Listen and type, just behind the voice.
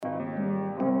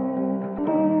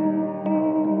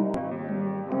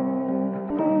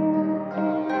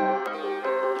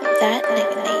That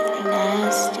nigga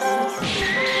nasty.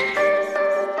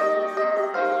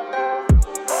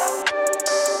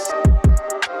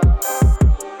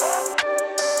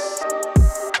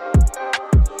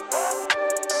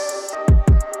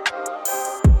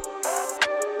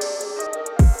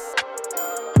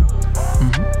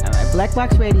 All right, Black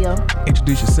Box Radio.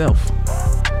 Introduce yourself.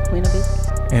 Queen of B.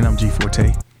 And I'm G Forte.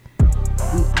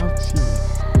 We out here.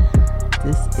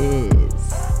 This is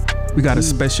We got a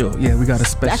special. Yeah, we got a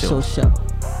special show.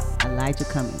 Elijah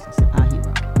Cummings, our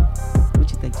hero. What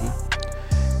you think, G?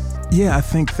 Yeah, I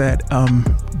think that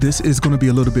this is going to be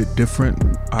a little bit different.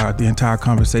 The entire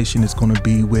conversation is going to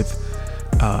be with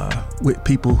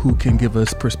people who can give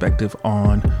us perspective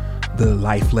on the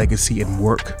life, legacy, and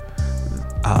work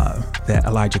that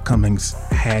Elijah Cummings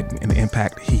had and the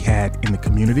impact he had in the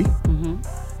community. Mm-hmm.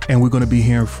 And we're going to be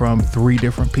hearing from three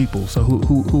different people. So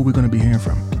who are we going to be hearing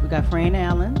from? We got Fran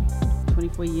Allen,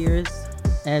 24 years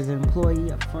as an employee,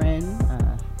 a friend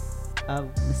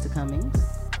of Mr. Cummings.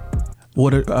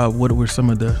 What were some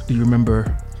of the? Do you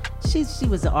remember? She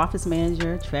was the office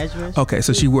manager, treasurer. Okay,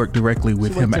 so she worked directly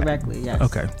with him. Directly, yes.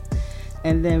 Okay.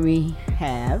 And then we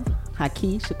have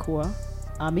Haki Shakur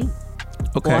Ami,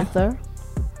 okay, author,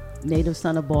 native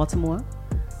son of Baltimore.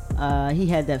 He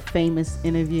had that famous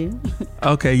interview.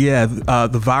 Okay, yeah,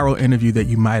 the viral interview that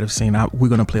you might have seen. We're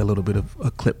going to play a little bit of a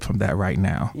clip from that right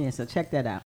now. Yeah, so check that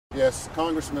out. Yes,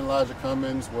 Congressman Elijah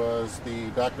Cummings was the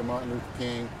Dr. Martin Luther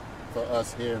King for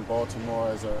us here in Baltimore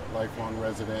as a lifelong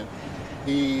resident.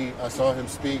 I saw him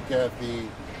speak at the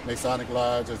Masonic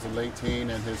Lodge as a late teen,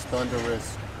 and his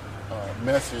thunderous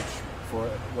message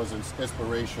was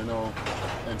inspirational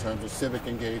in terms of civic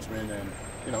engagement, and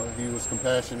he was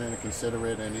compassionate and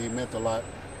considerate, and he meant a lot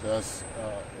to us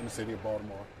in the city of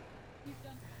Baltimore.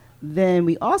 Then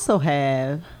we also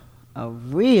have a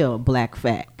real black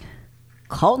fact,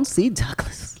 Carlton C.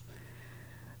 Douglas,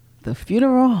 the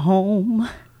funeral home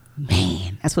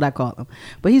man. That's what I call him.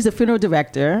 But he's the funeral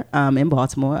director in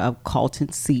Baltimore of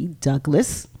Carlton C.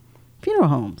 Douglas Funeral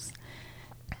Homes.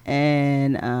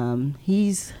 And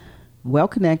he's well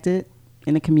connected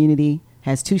in the community,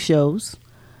 has two shows,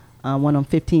 one on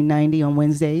 1590 on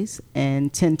Wednesdays and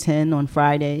 1010 on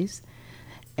Fridays.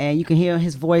 And you can hear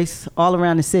his voice all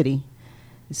around the city.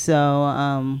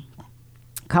 So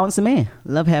Carlton's a man.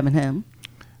 Love having him.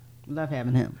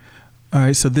 All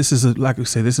right, so this is like we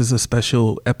say, this is a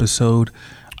special episode,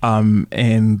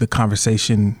 and the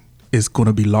conversation is going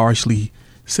to be largely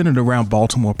centered around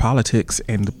Baltimore politics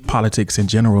and politics in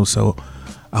general. So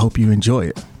I hope you enjoy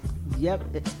it. Yep,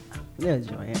 they'll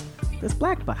enjoy it. This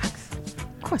Black Box,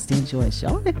 of course, they enjoy it,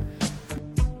 show it.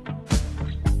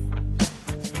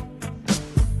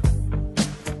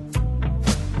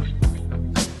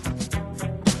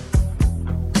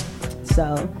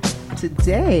 So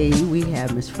today we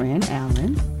have Miss Fran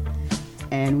Allen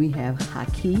and we have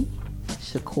Haki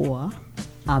Shakur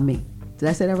Ami. Did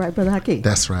I say that right, Brother Haki?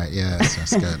 That's right. Yes,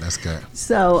 that's good. That's good.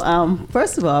 So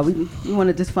first of all, we want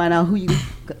to just find out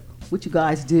what you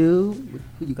guys do,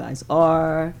 who you guys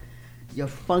are, your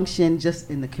function just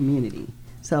in the community.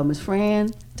 So Miss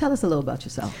Fran, tell us a little about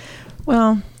yourself.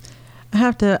 Well, I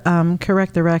have to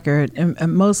correct the record.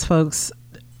 And most folks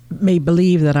may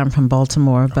believe that I'm from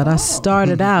Baltimore, but I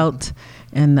started out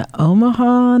in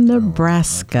Omaha,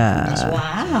 Nebraska.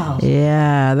 Wow.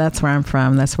 Yeah, that's where I'm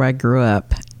from. That's where I grew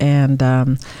up. And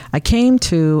I came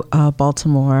to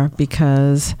Baltimore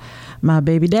because my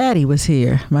baby daddy was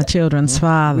here, my children's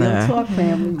father. Real talk,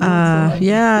 family. Real talk.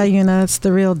 Yeah, it's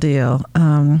the real deal.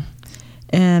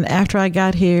 And after I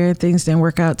got here, things didn't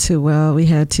work out too well. We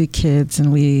had two kids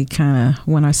and we kind of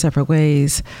went our separate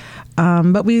ways.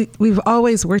 But we've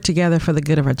always worked together for the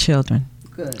good of our children.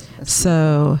 Good.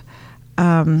 So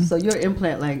you're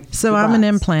implant So I'm an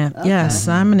implant. Okay. Yes,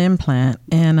 I'm an implant,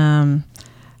 and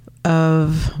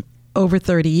of over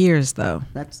 30 years though.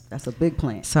 That's a big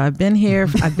plant. So I've been here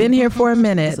for a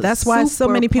minute. That's why so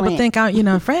many people think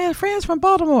Fran's from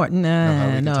Baltimore.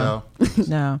 No.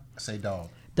 I say dog.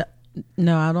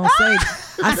 No, I don't say.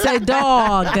 I say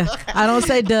dog. I don't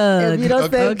say Doug. If you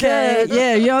don't say okay, Doug.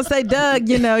 Yeah, you don't say Doug.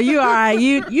 You all right.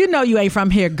 You know you ain't from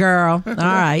here, girl. All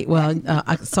right. Well,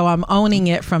 so I'm owning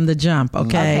it from the jump.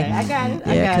 Okay. I got it.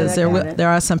 Yeah, because there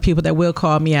are some people that will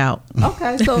call me out.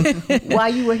 Okay. So while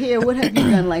you were here, what have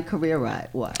you done career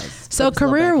wise? So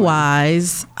career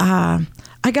wise, I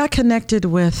got connected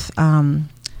with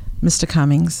Mr.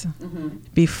 Cummings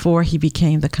before he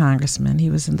became the congressman.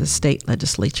 He was in the state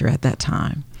legislature at that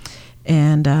time.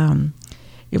 And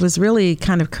it was really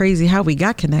kind of crazy how we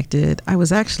got connected. I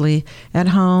was actually at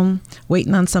home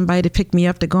waiting on somebody to pick me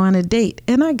up to go on a date,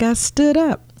 and I got stood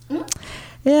up.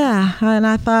 Yeah, and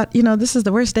I thought, this is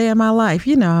the worst day of my life,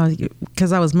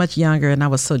 because I was much younger and I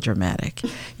was so dramatic.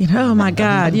 Oh my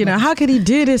God, how could he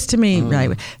do this to me?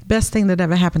 Right. Best thing that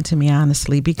ever happened to me,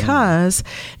 honestly, because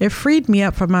it freed me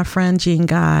up for my friend Gene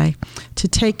Guy to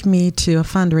take me to a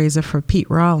fundraiser for Pete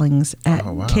Rawlings at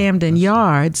Camden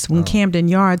Yards, when Camden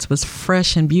Yards was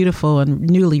fresh and beautiful and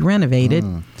newly renovated.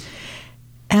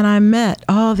 And I met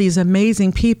all these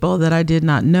amazing people that I did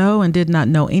not know and did not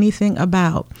know anything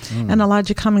about. And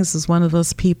Elijah Cummings was one of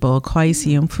those people.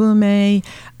 Kwesi Mfume,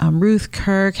 Ruth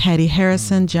Kirk, Hattie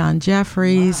Harrison, John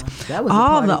Jeffries,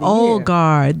 all the old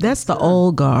guard. That's the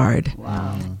old guard.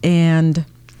 Wow. And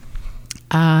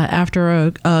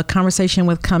after a conversation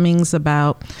with Cummings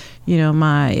about,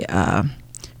 my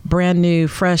brand new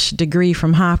fresh degree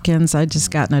from Hopkins. I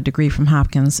just gotten a degree from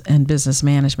Hopkins in business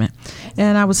management,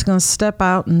 and I was going to step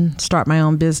out and start my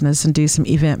own business and do some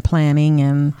event planning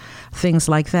and things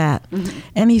like that.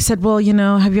 And he said, well,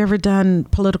 have you ever done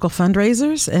political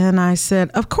fundraisers? And I said,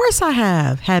 of course I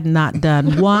have. Had not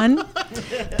done one.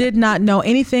 Did not know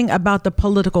anything about the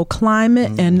political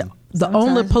climate and the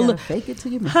only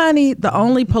the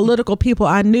only political people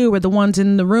I knew were the ones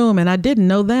in the room, and I didn't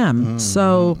know them.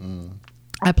 So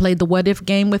I played the what if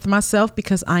game with myself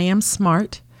because I am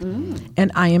smart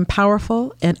and I am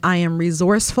powerful and I am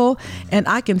resourceful and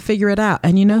I can figure it out.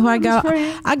 And you know who I got?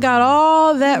 I got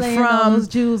all that from those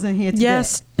Jews in here today.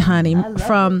 Yes, honey,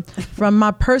 from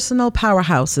my personal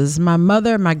powerhouses, my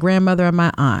mother, my grandmother, and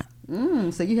my aunt.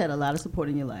 So you had a lot of support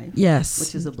in your life. Yes.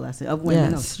 Which is a blessing. Of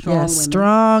women, strong women.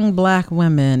 Strong black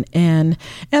women. And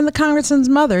the congressman's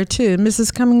mother, too,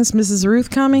 Mrs. Cummings, Mrs. Ruth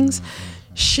Cummings.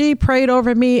 She prayed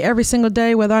over me every single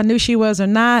day, whether I knew she was or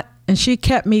not. And she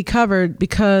kept me covered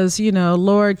because,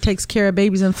 Lord takes care of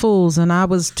babies and fools. And I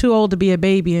was too old to be a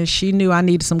baby, and she knew I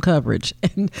needed some coverage.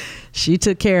 And she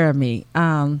took care of me.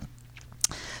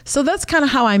 So that's kind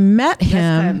of how I met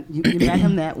him. You met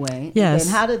him that way. Yes.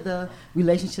 And how did the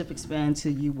relationship expand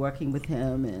to you working with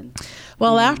him? And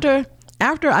well, after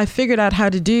I figured out how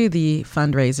to do the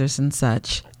fundraisers and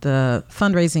such, the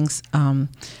fundraising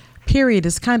period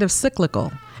is kind of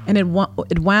cyclical, and it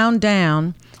wound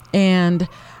down, and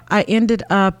I ended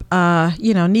up,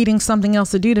 needing something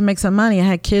else to do to make some money. I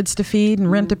had kids to feed and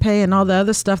rent to pay and all the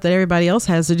other stuff that everybody else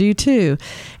has to do too.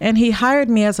 And he hired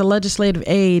me as a legislative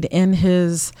aide in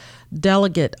his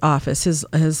delegate office, his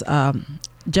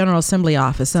General Assembly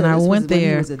office. And I went there. When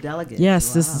he was a delegate.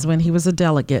 Yes, This is when he was a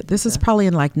delegate. This is probably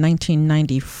in like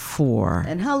 1994.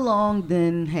 And how long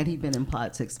then had he been in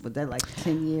politics? Was that like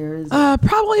 10 years?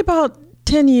 Probably about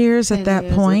 10 years at that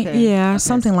point. Okay. Yeah,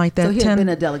 something like that. So he had been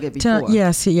a delegate before.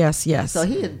 Yes. So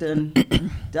he had done,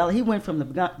 he went from the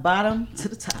bottom to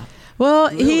the top. Well,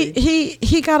 really?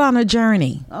 he got on a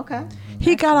journey. Okay.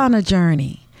 He got on a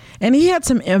journey. And he had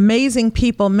some amazing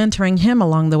people mentoring him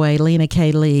along the way. Lena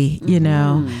K. Lee,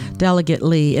 Delegate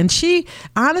Lee. And she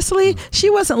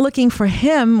wasn't looking for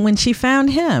him when she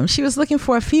found him. She was looking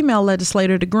for a female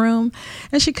legislator to groom.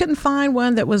 And she couldn't find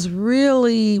one that was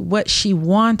really what she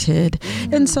wanted.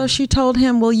 And so she told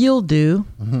him, well, you'll do.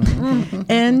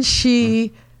 And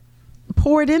she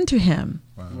poured into him.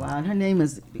 Wow. And her name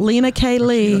is Lena K.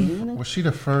 Lee. Was she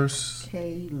the first?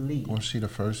 K. Lee. Was she the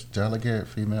first delegate,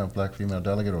 black female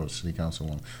delegate, or city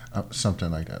councilwoman?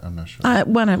 Something like that. I'm not sure.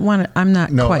 I'm not quite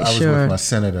sure. No, I was with my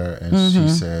senator, and she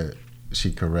said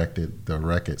she corrected the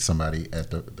record. Somebody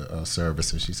at the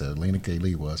service, and she said Lena K.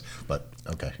 Lee was, but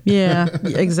okay. Yeah,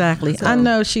 exactly. I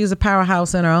know she's a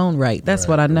powerhouse in her own right. That's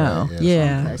what I know. Right,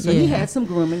 yeah. Okay. So he had some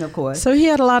grooming, of course. So he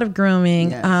had a lot of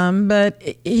grooming, yes. But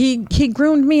he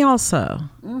groomed me also.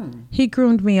 He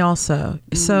groomed me also.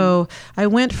 So I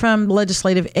went from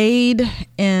legislative aide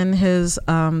in his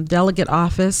delegate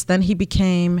office. Then he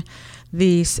became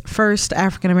the first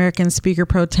African-American speaker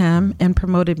pro tem and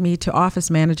promoted me to office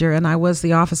manager. And I was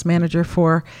the office manager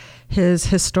for his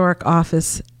historic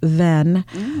office then.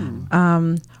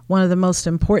 One of the most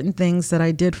important things that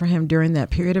I did for him during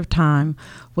that period of time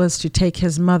was to take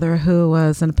his mother, who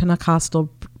was a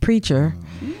Pentecostal preacher,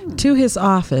 to his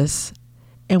office,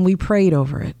 and we prayed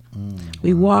over it.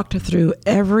 We walked through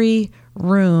every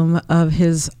room of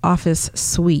his office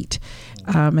suite.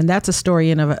 And that's a story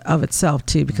in of itself,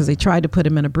 too, because they tried to put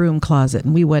him in a broom closet,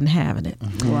 and we wasn't having it.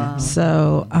 Wow.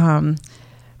 So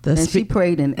And she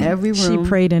prayed in every room. She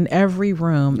prayed in every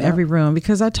room, every room,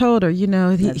 because I told her,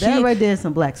 that right there is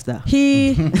some black stuff.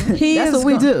 He That's what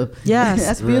we do. Yes,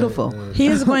 that's beautiful. He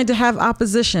is going to have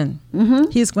opposition. Mm-hmm.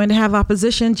 He is going to have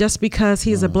opposition just because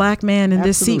he is a black man in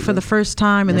this seat for the first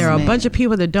time, and there are a bunch of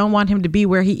people that don't want him to be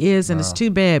where he is, and it's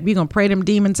too bad. We're gonna pray them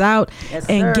demons out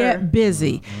and get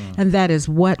busy, and that is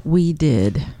what we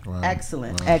did. Wow.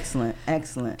 Excellent.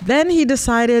 Then he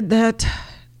decided that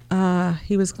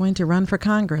he was going to run for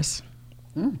Congress.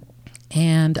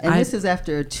 And this is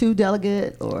after 2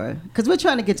 delegate, or because we're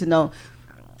trying to get to know,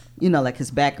 like his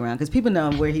background, because people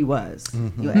know where he was,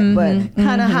 but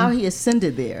kind of how he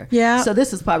ascended there. Yeah. So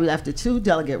this is probably after 2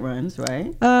 delegate runs,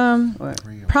 right?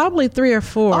 Probably 3 or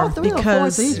 4. Oh, 3 or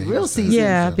 4. So he's real seasoned.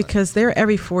 Yeah, because they're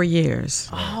every 4 years.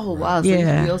 Oh wow. So he's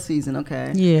real seasoned.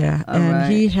 Okay. Yeah, All and right.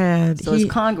 he had. So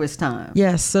it's Congress time.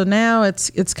 Yes. So now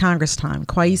it's Congress time.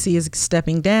 Kwesi is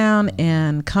stepping down,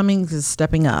 and Cummings is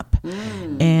stepping up,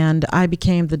 and I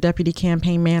became the deputy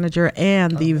campaign manager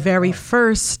and the very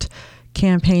first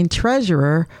campaign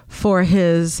treasurer for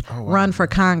his run for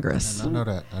Congress. I know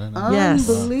that. I didn't know Yes.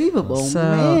 Unbelievable, So,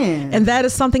 man. and that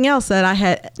is something else that I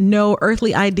had no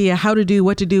earthly idea how to do,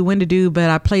 what to do, when to do, but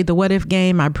I played the what if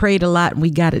game. I prayed a lot, and we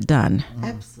got it done.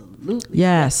 Absolutely.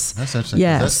 Yes. That's interesting. 'Cause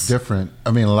Yes. That's different.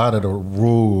 I mean, a lot of the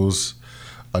rules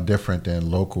are different than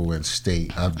local and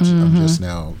state. I'm just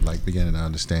now beginning to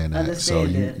understand that. So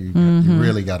you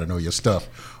really got to know your stuff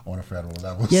on a federal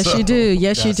level. Yes, So you do.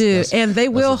 Yes, you do. And they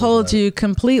will hold you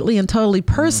completely and totally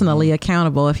personally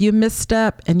accountable. If you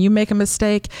misstep and you make a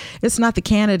mistake, it's not the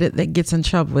candidate that gets in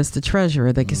trouble. It's the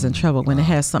treasurer that gets in trouble when it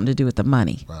has something to do with the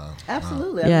money. Wow.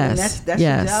 Absolutely. Yes. I mean, that's yes.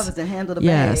 your job, is to handle the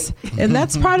yes. bag. And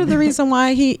that's part of the reason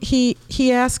why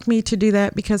he asked me to do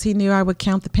that, because he knew I would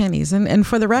count the pennies. And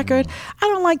for the record, I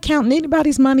don't like counting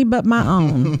anybody's money but my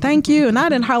own. Thank you. And I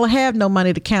didn't hardly have no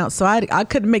money to count, so I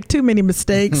couldn't make too many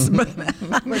mistakes.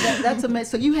 But that's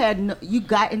amazing. So you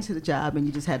got into the job and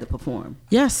you just had to perform.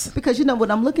 yes. Because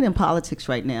what I'm looking in politics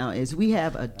right now is we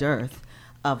have a dearth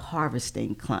of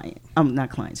harvesting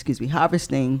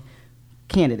harvesting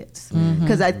candidates.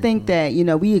 Because I think that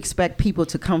we expect people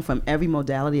to come from every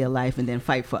modality of life and then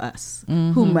fight for us,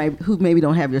 who maybe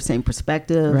don't have your same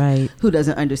perspective, Right. who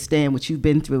doesn't understand what you've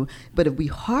been through. But if we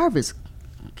harvest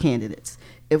candidates,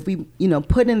 if we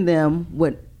put in them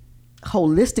what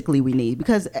holistically we need,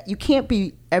 because you can't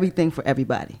be everything for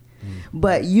everybody,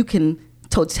 but you can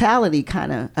totality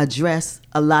kind of address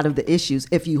a lot of the issues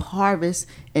if you harvest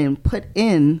and put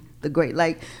in the great,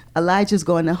 like Elijah's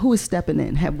going, now who is stepping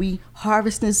in? Have we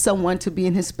harvested someone to be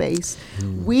in his space?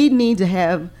 We need to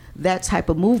have that type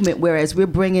of movement, whereas we're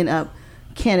bringing up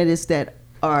candidates that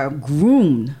are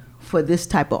groomed for this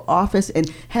type of office and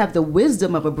have the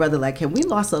wisdom of a brother like him. We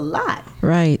lost a lot.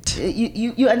 Right.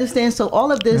 You understand? So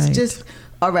all of this Right.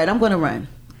 all right, I'm going to run.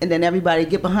 And then everybody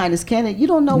get behind this candidate. You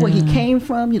don't know where he came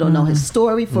from. You don't know his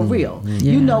story for real.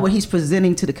 Yeah. You know what he's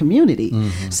presenting to the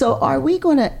community. So are we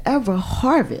going to ever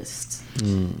harvest?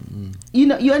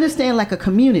 You understand, like a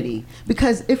community.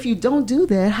 Because if you don't do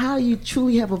that, how you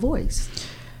truly have a voice?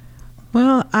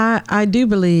 Well, I do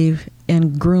believe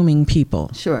in grooming people.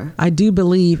 Sure. I do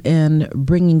believe in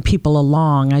bringing people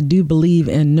along. I do believe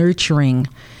in nurturing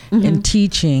and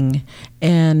teaching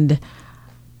and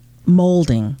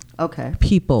molding Okay.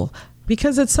 people,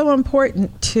 because it's so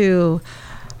important to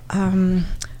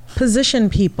position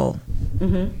people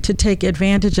to take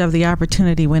advantage of the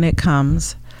opportunity when it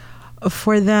comes,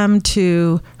 for them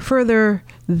to further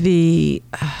the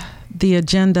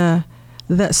agenda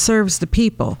that serves the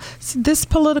people. So this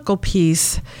political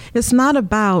piece is not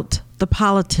about the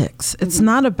politics. It's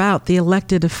not about the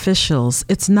elected officials.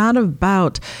 It's not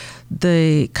about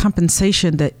the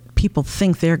compensation that people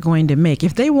think they're going to make.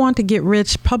 If they want to get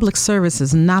rich, public service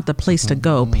is not the place to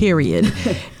go, period.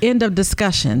 End of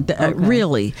discussion.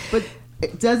 Really. But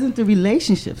doesn't the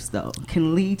relationships, though,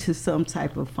 can lead to some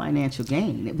type of financial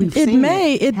gain? We've seen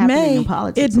it happening in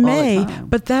politics all the time.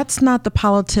 But that's not the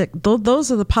politic.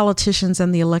 Those are the politicians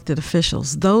and the elected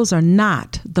officials. Those are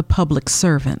not the public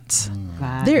servants.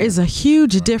 Right. There is a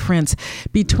huge difference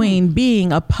between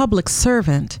being a public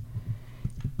servant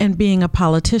and being a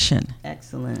politician.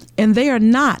 Excellent. And they are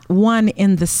not one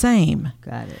in the same.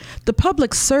 Got it. The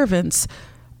public servants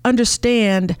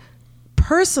understand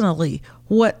personally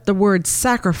what the word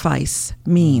sacrifice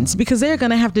means, because they're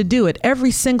going to have to do it every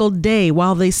single day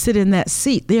while they sit in that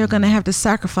seat. They are going to have to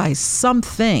sacrifice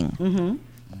something.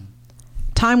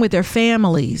 Time with their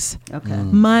families, Okay.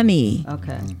 money.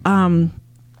 Okay.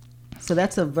 So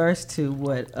that's a verse to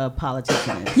what a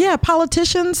politician is. Yeah,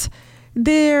 politicians,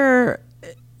 they're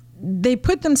they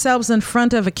put themselves in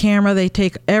front of a camera. They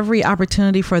take every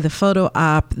opportunity for the photo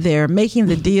op. They're making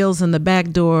the deals in the back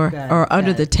door or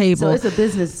under the table. So it's a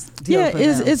business deal for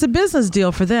them. It's a business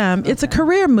deal for them. Okay. It's a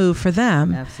career move for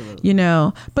them. Absolutely. You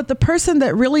know, but the person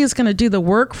that really is going to do the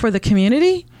work for the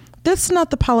community, that's not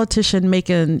the politician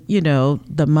making, you know,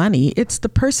 the money. It's the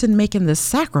person making the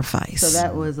sacrifice. So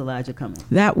that was Elijah Cummings.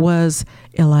 That was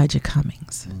Elijah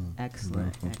Cummings.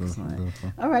 Excellent.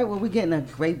 All right. Well, we're getting a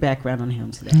great background on him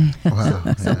today. Wow.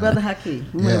 So Brother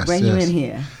Haki, we want to bring you in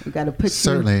here. We got to put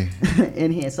you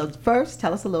in here. So first,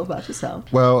 tell us a little about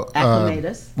yourself. Well, acclimate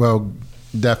us. Well,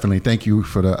 definitely. Thank you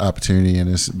for the opportunity, and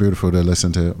it's beautiful to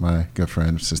listen to my good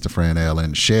friend, Sister Fran L,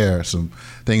 and share some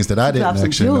things that I didn't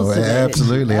actually know.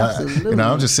 Absolutely.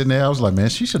 I'm just sitting there. I was like, man,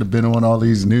 she should have been on all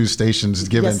these news stations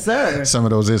giving some of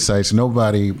those insights.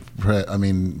 Nobody,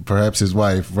 perhaps his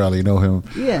wife probably know him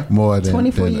more than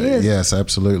 24 years. Yes,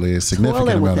 absolutely. A significant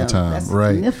amount of time. That's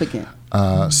right. Significant.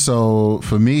 So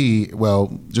for me,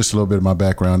 well, just a little bit of my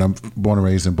background. I'm born and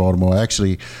raised in Baltimore.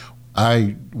 Actually,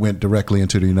 I went directly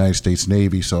into the United States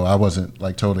Navy, so I wasn't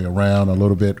like totally around a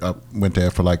little bit. I went there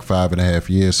for like 5.5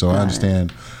 years, so I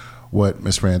understand what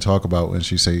Ms. Fran talk about when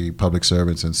she say public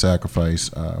servants and sacrifice.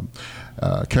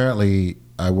 Currently,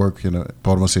 I work in a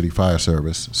Baltimore City Fire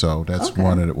Service, so that's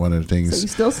one of the things. So you're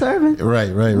still serving?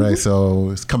 Right.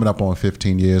 So it's coming up on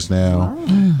 15 years now,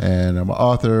 and I'm an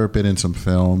author. Been in some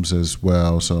films as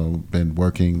well, so been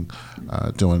working,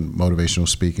 doing motivational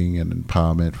speaking and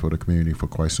empowerment for the community for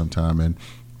quite some time. And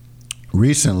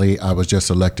recently, I was just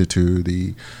elected to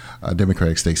the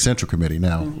Democratic State Central Committee.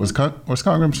 Now, was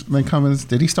Congressman Cummings,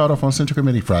 did he start off on Central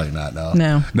Committee? Probably not.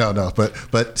 No.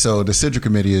 But so the Central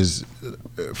Committee is,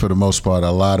 for the most part,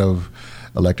 a lot of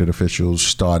elected officials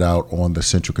start out on the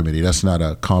Central Committee. That's not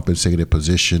a compensated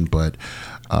position, but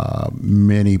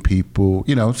many people,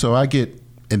 so I get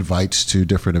invites to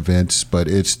different events, but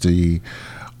it's the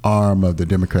arm of the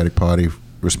Democratic Party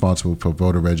responsible for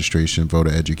voter registration,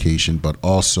 voter education, but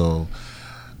also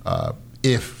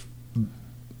if,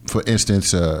 for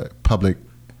instance, a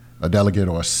delegate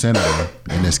or a senator,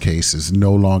 in this case, is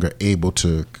no longer able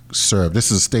to serve.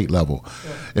 This is a state level.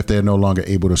 Yeah. If they're no longer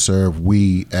able to serve,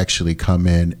 we actually come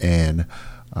in and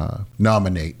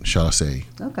nominate, shall I say,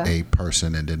 a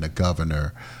person, and then the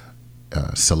governor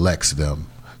selects them.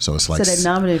 So it's like, so they're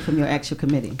nominated from your actual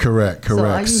committee. Correct. So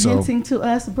are you hinting to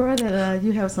us, bro, that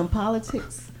you have some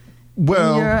politics?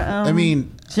 Well,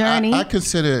 journey. I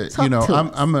consider,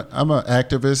 I'm an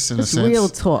activist in a sense. Real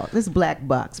talk. This black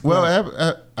box. Bro.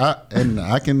 Well,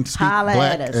 I can speak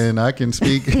black and I can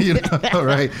speak,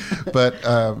 right. But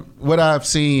what I've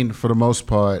seen for the most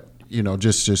part,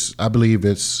 just I believe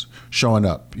it's showing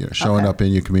up, showing up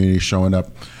in your community, showing up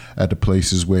at the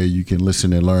places where you can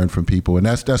listen and learn from people, and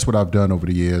that's what I've done over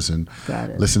the years. And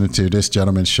listening to this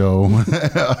gentleman's show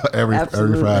every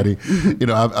Friday,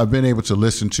 I've been able to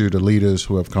listen to the leaders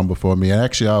who have come before me. And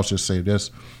actually, I'll just say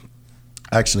this: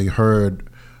 I actually heard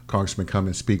Congressman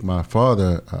Cummings speak. My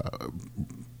father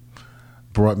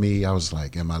brought me. I was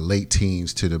like in my late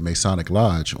teens to the Masonic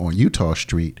Lodge on Utah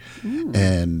Street,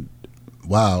 and.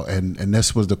 Wow, and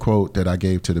this was the quote that I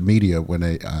gave to the media when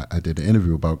I did the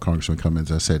interview about Congressman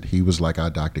Cummings. I said he was like our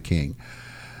Dr. King.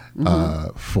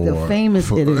 For the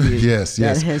famous interview yes,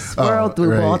 that has swirled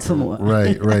through Baltimore.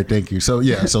 Right, thank you. So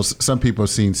so some people have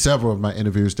seen several of my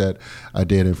interviews that I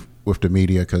did with the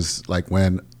media, because like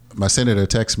when my senator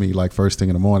texts me like first thing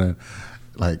in the morning,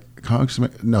 like,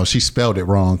 Congressman, no, she spelled it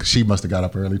wrong. She must have got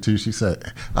up early too. She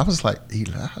said, I was like,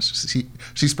 Elijah,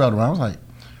 she spelled it wrong. I was like,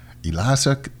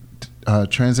 Elijah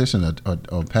transition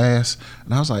or pass,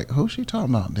 and I was like, who's she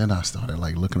talking about? And then I started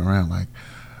like looking around like,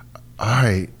 all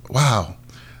right, wow.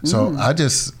 So I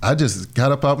just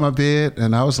got up out my bed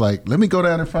and I was like, let me go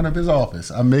down in front of his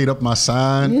office. I made up my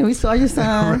sign. Yeah, we saw your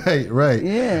sign. Right.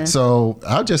 Yeah. So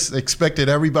I just expected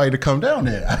everybody to come down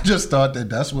there. I just thought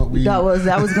that's what we... That was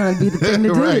going to be the thing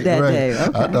to do that day.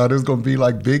 Okay. I thought it was going to be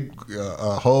like big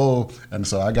whole. And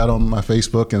so I got on my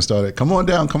Facebook and started, come on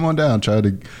down. Try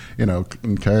to,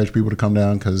 encourage people to come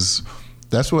down, because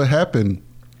that's what happened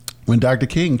when Dr.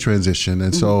 King transitioned.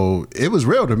 And so it was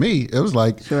real to me. It was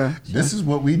like, this is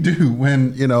what we do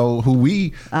when, who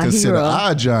we consider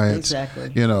our giants,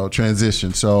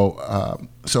 transition. So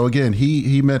again,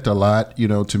 he meant a lot,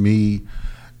 to me,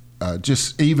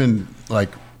 just even like,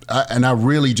 I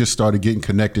really just started getting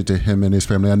connected to him and his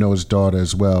family. I know his daughter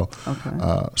as well.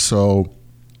 Okay. So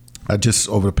I just,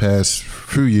 over the past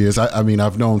few years,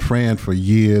 I've known Fran for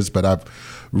years, but I've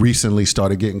recently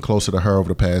started getting closer to her over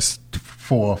the past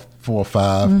 4 4 or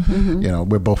 5. You know,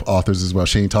 we're both authors as well.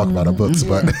 She ain't talking about her books,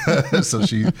 but so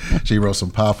she wrote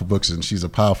some powerful books, and she's a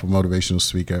powerful motivational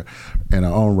speaker in her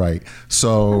own right.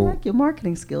 So I like your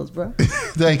marketing skills, bro.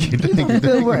 Thank you.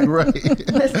 Good work. Right.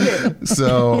 Let's get it.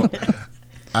 So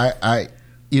I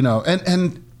you know,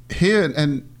 and here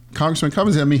and Congressman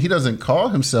Cummings, I mean, he doesn't call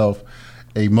himself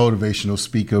a motivational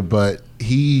speaker, but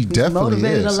he definitely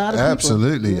motivated is. a lot of people.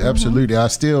 Absolutely, absolutely.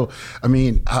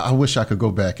 I wish I could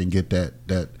go back and get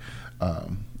that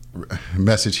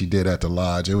message he did at the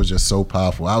lodge. It was just so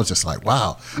powerful. I was just like,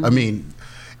 wow. I mean,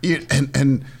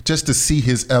 and just to see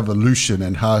his evolution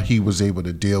and how he was able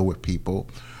to deal with people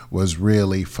was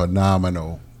really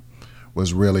phenomenal.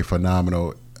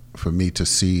 For me to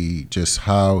see just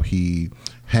how he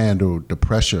handled the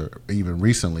pressure even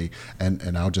recently,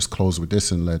 and I'll just close with this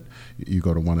and let you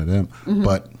go to one of them.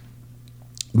 But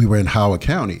we were in Howard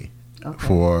County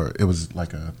it was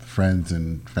like a friends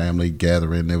and family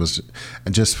gathering.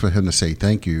 And just for him to say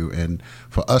thank you, and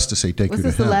for us to say thank you to him.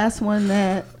 Was this the last one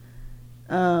that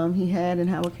he had in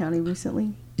Howard County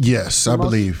recently? Yes, I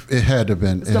believe it had to have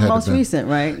been. It's the most recent,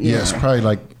 right? Yeah. Yes, probably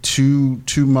like two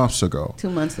months ago. 2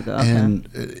 months ago. Okay.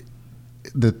 And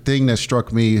the thing that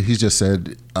struck me, he just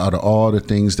said, out of all the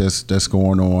things that's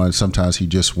going on, sometimes he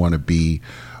just want to be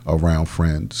around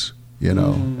friends. You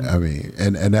know, I mean,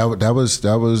 and that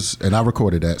was, and I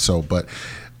recorded that. So, but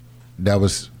that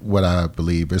was what I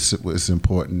believe. It's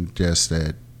important, just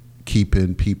that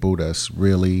keeping people that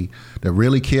really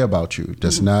care about you,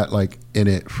 that's not like in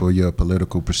it for your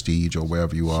political prestige or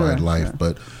wherever you are in life,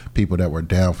 but people that were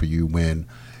down for you when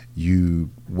you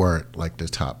weren't like the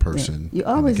top person. You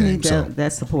always need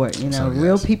that support, you know,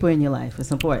 real people in your life.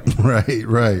 It's important. Right.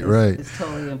 It's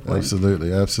totally important.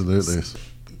 Absolutely.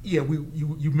 Yeah,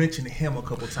 you mentioned him a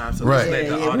couple times. So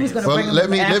right.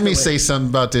 Let me say something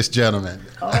about this gentleman.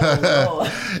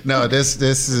 No, this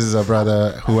is a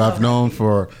brother who I've known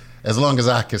for as long as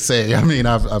I can say. I mean,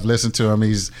 I've listened to him.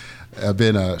 He's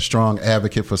been a strong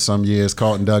advocate for some years.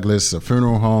 Carlton Douglas, a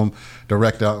funeral home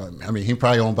director. I mean, he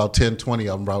probably owns about 10, 20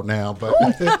 of them right now. But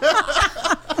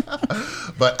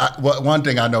one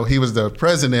thing I know, he was the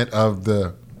president of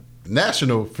the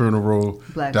National Funeral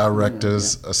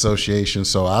Directors Association.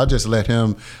 So I'll just let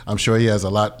him. I'm sure he has a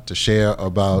lot to share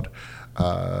about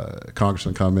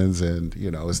Congressman Cummings, and you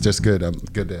know, it's just good. I'm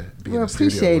good to be in the studio.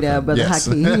 Appreciate Brother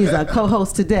Haki. He's our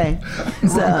co-host today.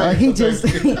 So he just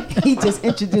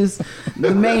introduced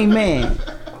the main man.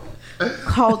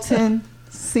 Carlton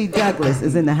C. Douglas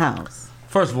is in the house.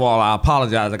 First of all, I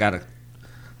apologize. I got a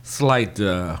slight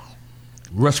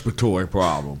respiratory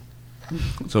problem,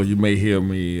 so you may hear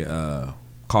me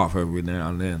cough every now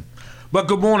and then. But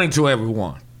good morning to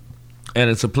everyone,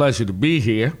 and it's a pleasure to be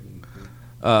here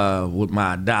with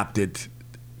my adopted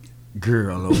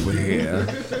girl over here,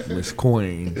 Miss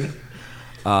Queen,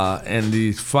 and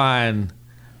these fine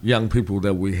young people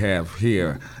that we have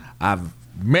here. I've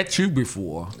met you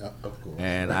before,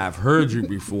 and I've heard you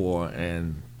before,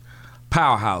 and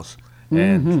Powerhouse.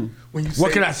 And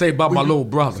what can I say about my little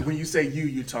brother? When you say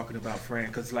you're talking about Fran,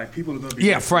 because like people are going to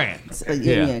be... Fran.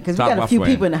 Yeah, because we got a few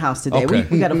people in the house today. Okay.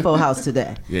 We got a full house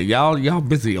today. Yeah, y'all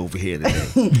busy over here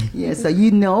today. Yeah, so you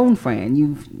know Fran.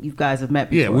 You guys have met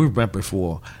before. Yeah, we've met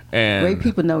before. And great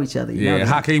people know each other.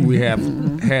 Haki we have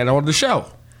had on the show.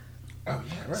 Oh,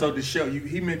 yeah, right. So the show,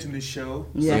 he mentioned the show.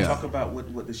 Yeah. So talk about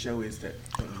what the show is that.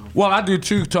 Well, I do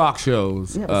 2 talk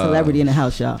shows. Yeah, celebrity in the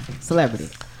house, y'all. Celebrity.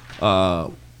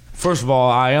 First of all,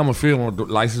 I am a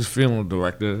licensed funeral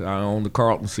director. I own the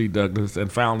Carlton C. Douglas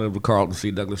and founder of the Carlton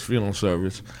C. Douglas Funeral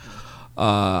Service.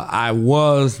 I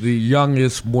was the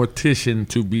youngest mortician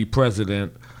to be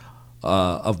president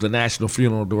of the National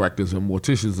Funeral Directors and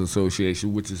Morticians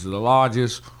Association, which is the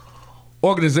largest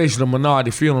organization of minority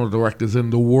funeral directors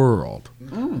in the world.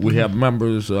 We have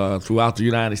members throughout the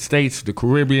United States, the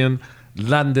Caribbean,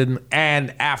 London,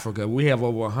 and Africa. We have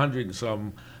over 100 and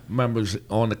some members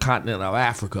on the continent of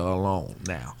Africa alone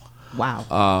now.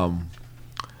 Wow.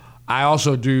 I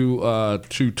also do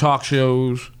 2 talk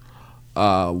shows,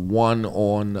 one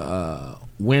on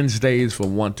Wednesdays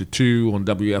from 1 to 2 on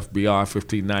WFBR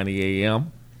 1590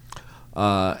 AM.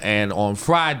 And on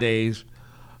Fridays,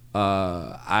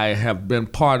 I have been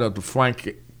part of the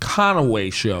Frank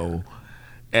Conaway show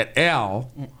at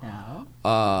L,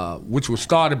 which was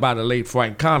started by the late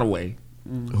Frank Conaway,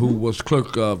 who was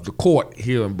clerk of the court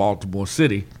here in Baltimore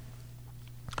City,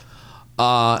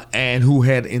 and who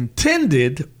had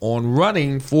intended on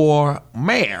running for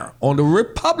mayor on the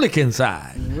Republican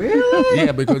side. Really?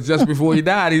 Yeah, because just before he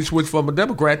died, he switched from a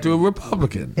Democrat to a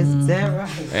Republican. Is that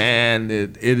right? And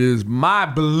it is my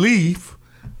belief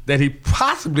that he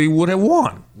possibly would have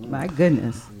won. My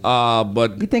goodness.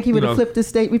 But You think he would have flipped the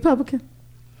state Republican?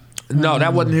 No,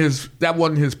 that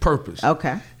wasn't his purpose.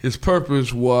 Okay. His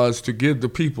purpose was to give the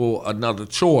people another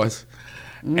choice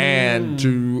and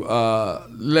to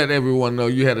let everyone know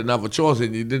you had another choice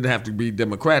and you didn't have to be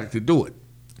Democratic to do it.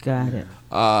 Got it.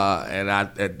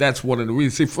 And that's one of the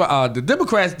reasons. See, the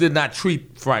Democrats did not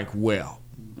treat Frank well.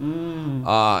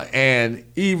 And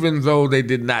even though they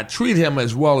did not treat him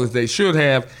as well as they should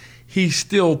have, he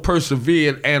still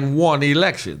persevered and won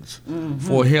elections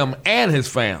for him and his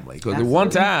family. Because at one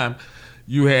time,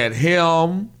 you had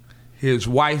him, his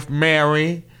wife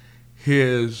Mary,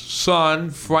 his son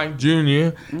Frank Jr.,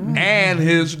 and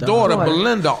his daughter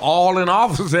Belinda all in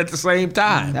office at the same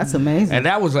time. That's amazing. And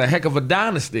that was a heck of a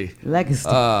dynasty. Legacy.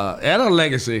 And a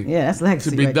legacy. Yeah, that's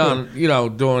legacy to be right done,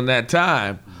 during that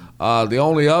time. The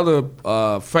only other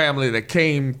family that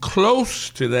came close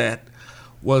to that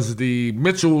was the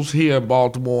Mitchells here in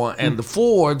Baltimore and the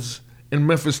Fords in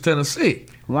Memphis, Tennessee.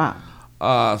 Wow.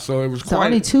 So it was So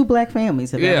only 2 black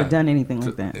families have ever done anything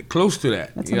like that. Close to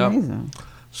that. That's amazing.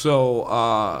 So,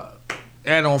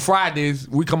 and on Fridays,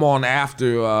 we come on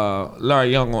after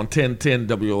Larry Young on 1010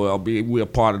 WOLB. We're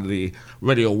part of the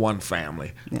Radio 1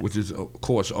 family, which is, of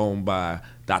course, owned by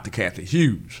Dr. Kathy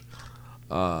Hughes.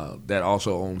 That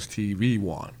also owns TV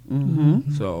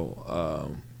One.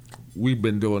 So we've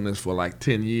been doing this for like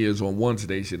 10 years on one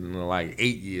station and like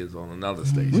 8 years on another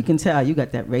station. We can tell you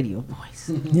got that radio voice.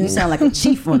 You sound like a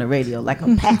chief on the radio, like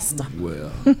a pastor.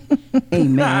 Well,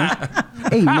 Amen.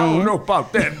 Amen. I don't know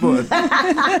about that, but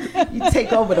You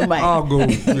take over the mic. I'll go.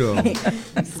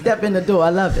 Step in the door. I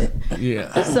love it.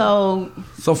 Yeah. So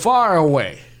Far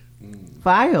Away.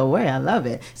 Fire away. I love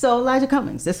it. So Elijah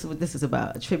Cummings, this is what this is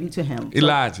about, a tribute to him.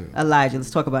 Elijah,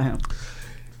 let's talk about him.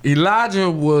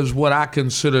 Elijah was what I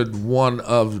considered one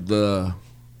of the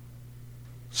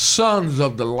sons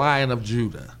of the Lion of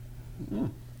Judah.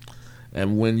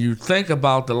 And when you think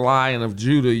about the Lion of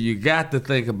Judah, you got to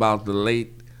think about the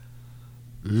late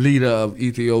leader of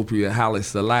Ethiopia, Haile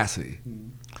Selassie,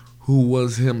 who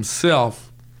was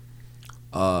himself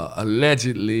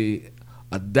allegedly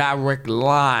a direct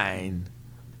line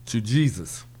to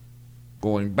Jesus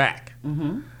going back,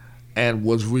 and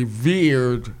was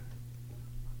revered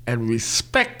and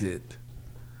respected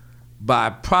by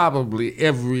probably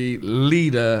every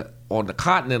leader on the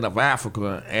continent of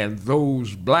Africa and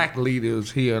those black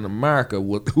leaders here in America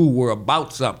who were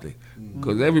about something.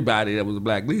 Because everybody that was a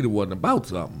black leader wasn't about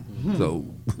something. So,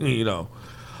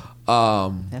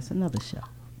 That's another show.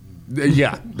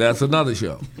 Yeah, that's another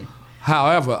show.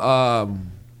 However,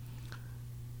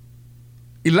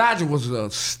 Elijah was a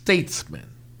statesman.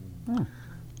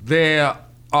 There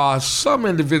are some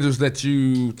individuals that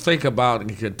you think about and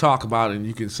you can talk about and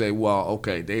you can say, well,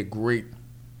 okay, they're great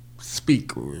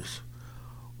speakers,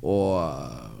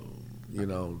 or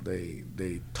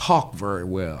they talk very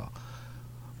well.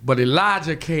 But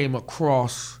Elijah came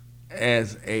across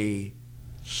as a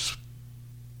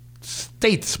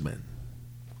statesman,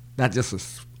 not just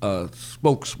a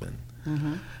spokesman.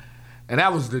 And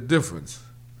that was the difference.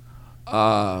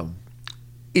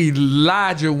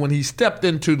 Elijah, when he stepped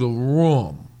into the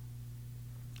room,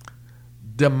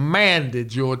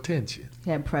 demanded your attention.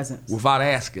 He had presence. Without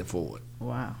asking for it.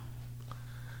 Wow.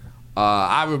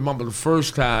 I remember the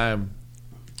first time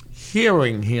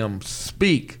hearing him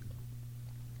speak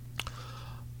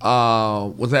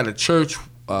was at a church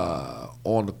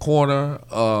on the corner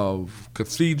of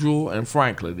Cathedral and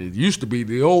Franklin. It used to be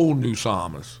the old New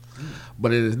Psalmist,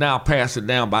 but it is now passed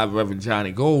down by Reverend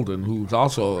Johnny Golden, who's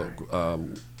also a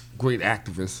great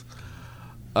activist.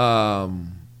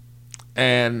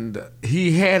 And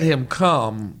he had him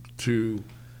come to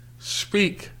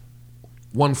speak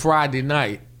one Friday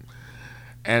night,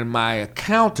 and my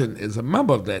accountant is a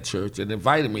member of that church and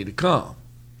invited me to come.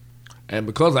 And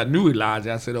because I knew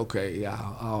Elijah, I said, okay,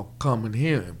 I'll come and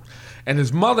hear him. And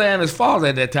his mother and his father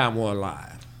at that time were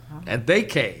alive, and they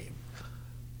came.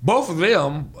 Both of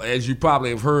them, as you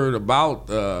probably have heard about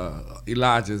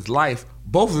Elijah's life,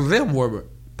 both of them were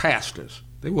pastors.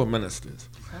 They were ministers.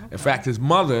 Okay. In fact, his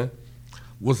mother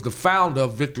was the founder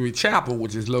of Victory Chapel,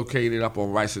 which is located up on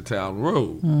Reisterstown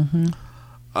Road.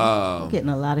 We're getting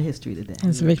a lot of history today.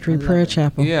 It's Victory Prayer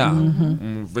Chapel. Yeah,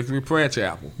 Victory Prayer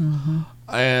Chapel.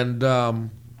 And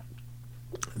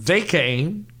they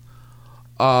came,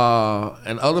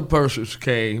 and other persons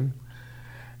came,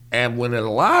 and when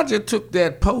Elijah took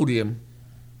that podium,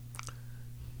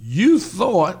 you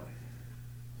thought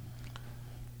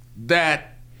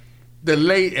that the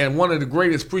late and one of the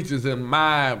greatest preachers in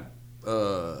my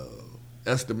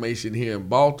estimation here in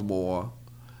Baltimore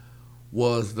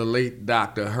was the late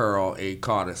Dr. Harold A.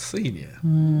 Carter Sr.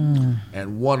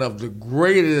 And one of the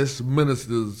greatest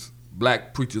ministers,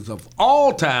 black preachers of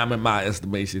all time, in my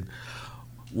estimation,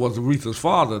 was Aretha's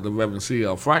father, the Reverend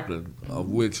C.L. Franklin, of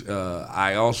which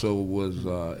I also was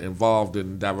involved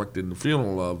in directing the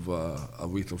funeral of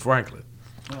Aretha Franklin.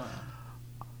 Wow.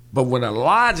 But when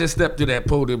Elijah stepped to that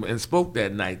podium and spoke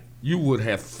that night, you would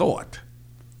have thought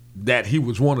that he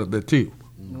was one of the two.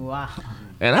 Wow.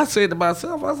 And I said to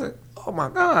myself, I said, oh my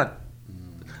God,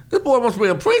 this boy must be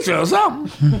a preacher or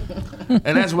something.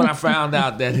 And that's when I found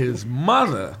out that his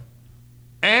mother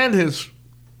and his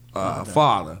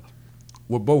father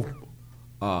were both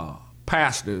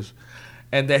pastors,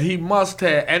 and that he must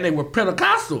have, and they were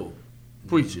Pentecostal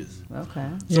preachers. Okay.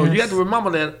 So you have to remember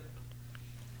that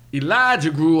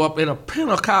Elijah grew up in a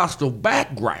Pentecostal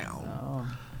background. Oh.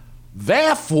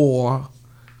 Therefore,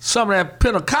 some of that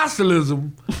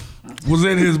Pentecostalism was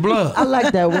in his blood. I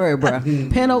like that word, bro.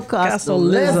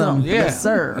 Pentecostalism. Yeah. Yes,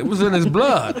 sir. It was in his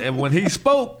blood. And when he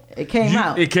spoke, it came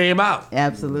out. It came out.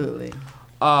 Absolutely.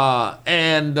 I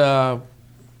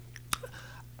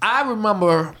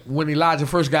remember when Elijah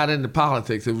first got into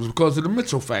politics, it was because of the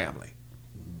Mitchell family.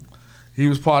 He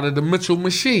was part of the Mitchell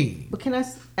machine. But can I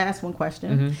ask one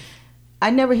question? Mm-hmm. I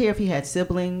never hear if he had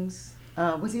siblings.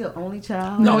 Was he an only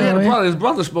child? No, he had a brother. His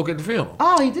brother spoke at the funeral.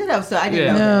 Oh, he did have, so I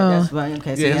didn't know that. That's right.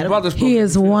 Okay, so his brother spoke. He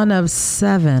is one of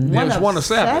seven. One of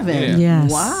seven. Yeah.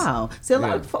 Yes. Wow. See, a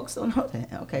lot of folks don't know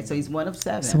that. Okay, so he's one of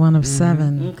seven. He's one of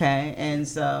seven. Okay, and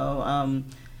so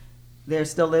they're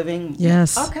still living?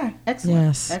 Yes. Okay, excellent.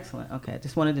 Yes. Excellent. Okay,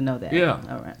 just wanted to know that. Yeah.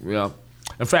 All right. Yeah.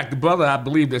 In fact, the brother I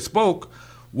believe that spoke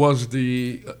was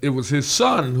it was his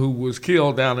son who was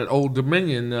killed down at Old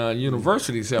Dominion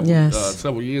University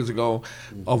several years ago,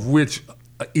 of which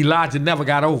Elijah never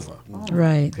got over. Oh,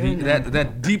 right.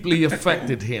 That deeply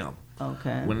affected him.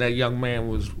 Okay. When that young man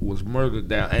was murdered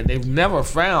down, and they've never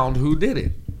found who did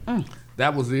it.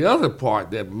 That was the other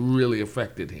part that really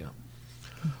affected him.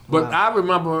 But I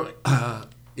remember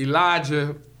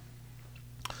Elijah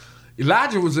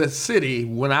was at City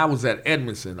when I was at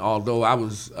Edmondson. Although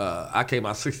I came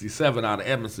out 67 out of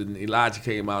Edmondson. Elijah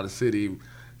came out of City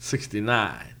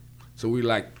 69. So we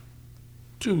like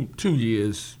two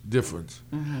years difference.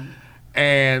 Mm-hmm.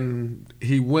 And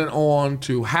he went on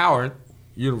to Howard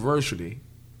University,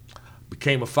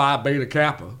 became a Phi Beta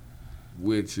Kappa,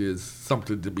 which is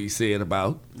something to be said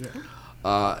about. Yeah.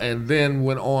 And then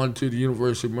went on to the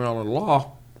University of Maryland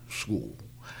Law School.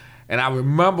 And I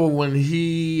remember when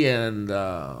he and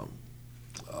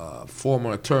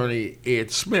former attorney Ed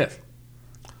Smith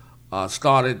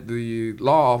started the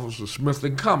law office of Smith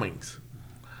and Cummings.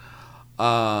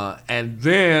 And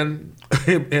then,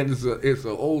 and it's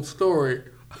an old story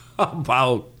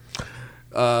about,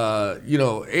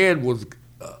 Ed was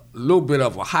a little bit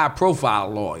of a high-profile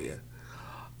lawyer.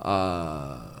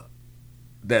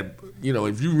 That,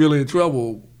 if you're really in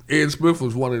trouble, Ed Smith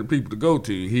was one of the people to go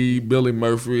to. He, Billy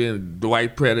Murphy, and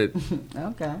Dwight Pettit.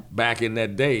 Okay. Back in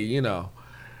that day,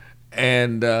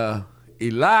 And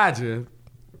Elijah,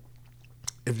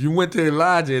 if you went to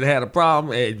Elijah and had a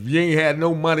problem, and if you ain't had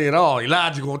no money at all,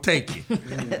 Elijah gonna take you.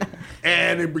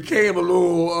 And it became a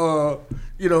little,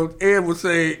 Ed would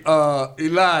say,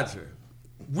 Elijah,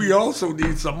 we also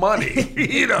need some money,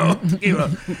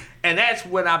 And that's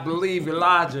when I believe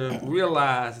Elijah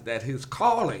realized that his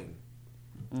calling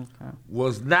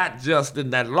was not just in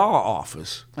that law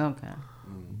office,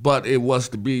 but it was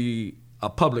to be a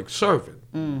public servant.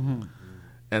 Mm-hmm.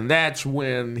 And that's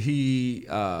when he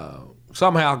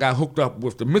somehow got hooked up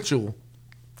with the Mitchell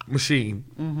machine.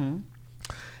 Mm-hmm.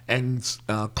 And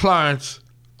Clarence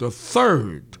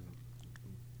III.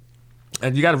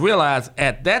 And you got to realize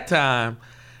at that time,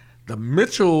 the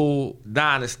Mitchell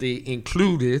dynasty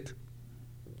included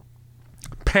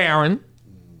Perrin,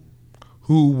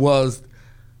 who was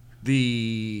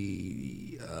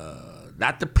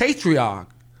not the patriarch,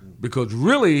 because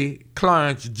really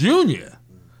Clarence Jr.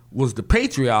 was the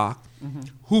patriarch,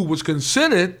 who was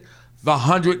considered the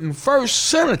 101st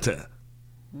senator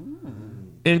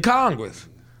in Congress.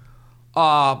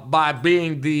 By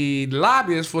being the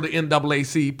lobbyist for the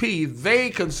NAACP,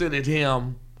 they considered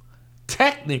him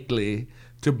technically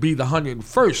to be the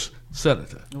 101st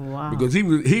senator. Wow. Because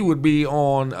he would be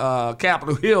on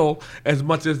Capitol Hill as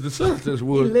much as the senators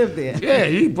would. He lived there. Yeah,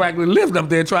 he practically lived up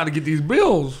there trying to get these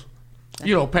bills,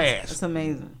 passed. That's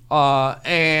amazing.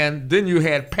 And then you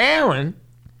had Perrin,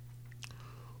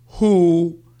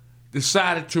 who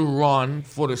decided to run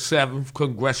for the 7th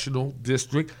Congressional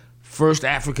District, first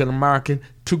African American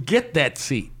to get that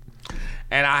seat.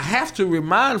 And I have to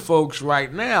remind folks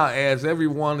right now, as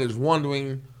everyone is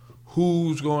wondering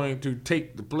who's going to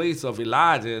take the place of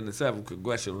Elijah in the 7th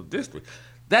Congressional District.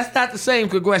 That's not the same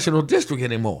congressional district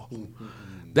anymore.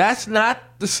 That's not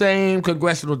the same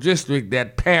congressional district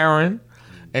that Perrin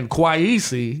and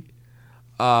Kwesi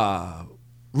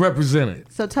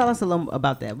represented. So tell us a little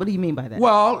about that. What do you mean by that?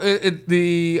 Well,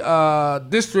 the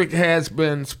district has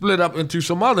been split up into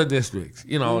some other districts.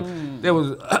 You know, there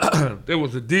was there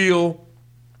was a deal.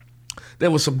 There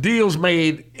was some deals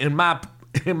made, in my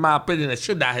opinion, that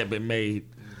should not have been made.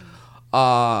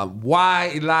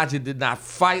 Why Elijah did not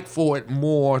fight for it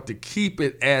more to keep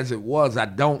it as it was, I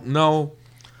don't know.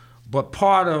 But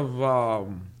part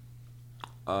of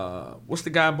what's the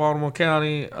guy in Baltimore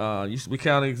County? Used to be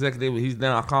county executive. He's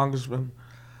now a congressman.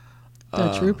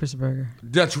 Dutch Rupersberger.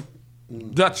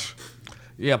 Dutch.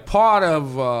 Yeah, part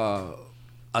of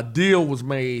a deal was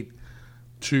made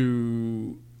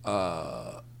to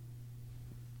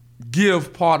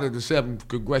give part of the 7th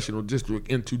Congressional District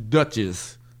into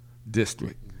Dutch's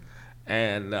district.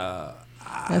 And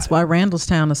that's why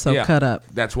Randallstown is so cut up.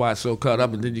 That's why it's so cut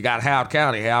up. And then you got Howard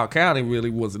County. Howard County really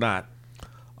was not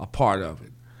a part of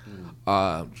it.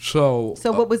 So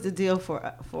what was the deal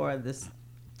for this?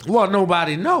 Well,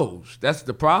 nobody knows. That's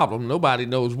the problem. Nobody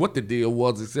knows what the deal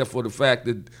was, except for the fact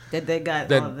that they got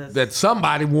all this. That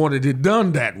somebody wanted it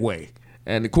done that way.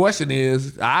 And the question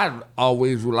is, I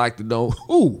always would like to know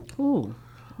who.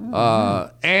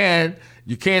 And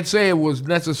you can't say it was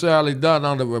necessarily done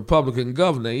under a Republican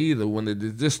governor either when the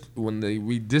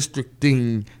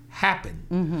redistricting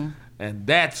happened. And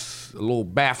that's a little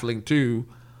baffling too.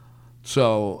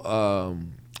 So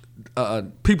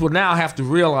people now have to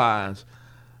realize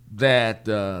that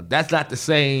that's not the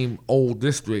same old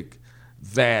district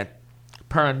that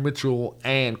Perrin Mitchell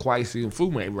and Kwesi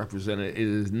Mfume represented. It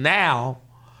is now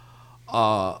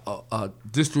a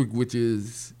district which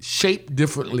is shaped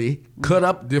differently, cut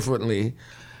up differently,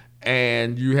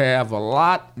 and you have a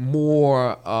lot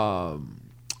more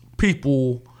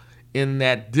people in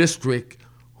that district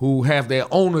who have their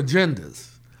own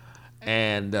agendas.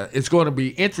 And it's going to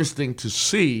be interesting to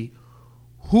see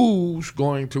who's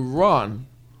going to run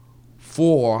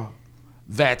for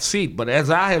that seat. But as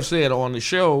I have said on the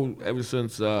show ever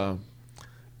since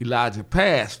Elijah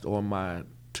passed on my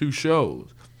 2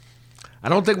 shows, I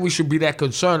don't think we should be that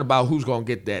concerned about who's going to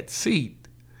get that seat.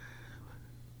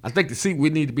 I think the seat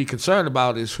we need to be concerned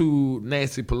about is who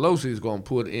Nancy Pelosi is going to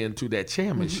put into that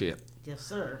chairmanship. Yes,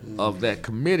 sir. Of that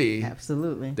committee.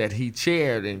 Absolutely. That he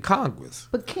chaired in Congress.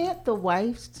 But can't the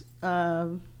wife... Yeah,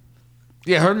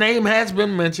 her name has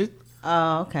been mentioned.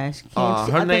 Oh, okay.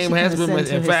 Her name has been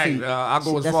mentioned. In fact, I'll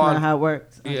go as far as... That's not how it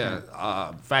works? Yeah.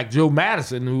 Okay. In fact, Joe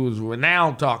Madison, who is a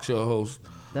renowned talk show host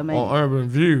on Urban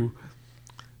View,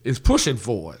 is pushing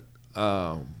for it.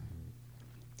 I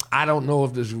don't know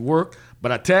if this will work,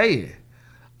 but I tell you,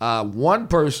 one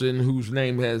person whose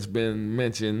name has been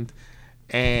mentioned,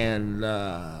 and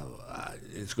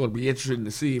it's going to be interesting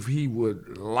to see if he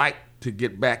would like to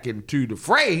get back into the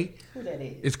fray. Who that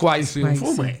is? It's Kwesi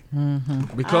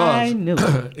Mfume. Because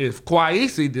if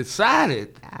Kwesi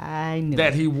decided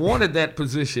that he wanted that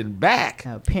position back,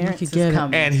 appearance is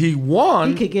coming, and he won,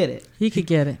 he could get it. He could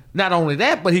get it. Not only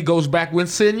that, but he goes back with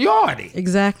seniority.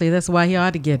 Exactly. That's why he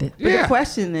ought to get it. But the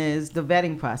question is the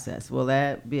vetting process. Will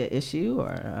that be an issue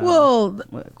or?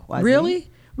 Really?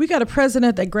 We got a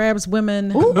president that grabs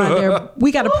women by their.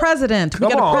 We got a president. We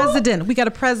got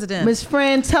a president. Miss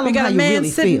Fran, tell him how you really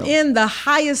feel. We got a man sitting in the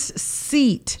highest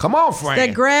seat. Come on, Fran.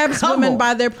 That grabs women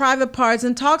by their private parts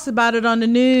and talks about it on the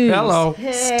news. Hello.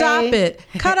 Hey. Stop it.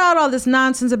 Cut out all this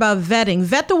nonsense about vetting.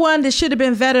 Vet the one that should have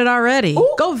been vetted already.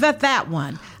 Ooh. Go vet that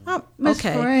one. Miss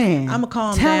Fran, I'm going to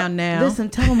calm down now. Listen,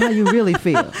 tell him how you really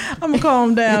feel. I'm going to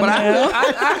calm down now.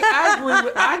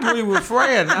 I agree with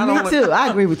Fran. Me too. I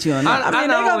agree with you on that. I mean,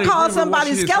 they're going to call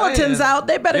somebody's skeletons out.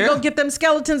 They better go get them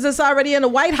skeletons that's already in the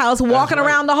White House walking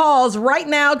around the halls right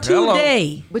now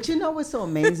today. But you know what's so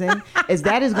amazing is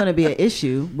that is going to be an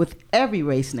issue with every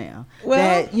race now.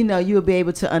 Well, that, you'll be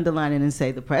able to underline it and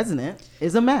say the president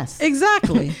is a mess.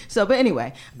 Exactly. But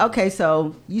anyway, okay,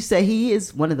 so you say he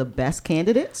is one of the best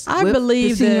candidates. I with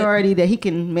believe the seniority that he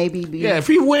can maybe be. Yeah, if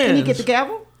he wins. Can he get the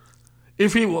gavel?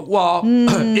 If he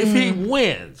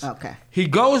wins, okay, he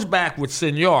goes back with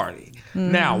seniority.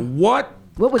 Now, what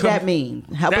would that mean?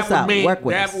 Help us out. Work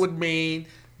with us. That would mean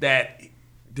that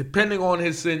depending on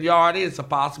his seniority, it's a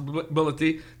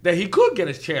possibility that he could get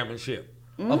his chairmanship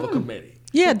of a committee.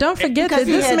 Yeah, don't forget because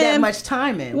that he this had man. that much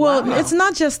time in. Well, Wow. it's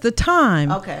not just the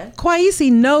time. Okay. Kwesi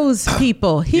knows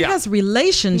people. He Yeah. has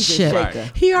relationship. He's a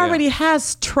shaker. He already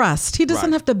has trust. He doesn't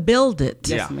Right. have to build it.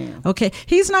 Yes, Yeah. ma'am. Okay.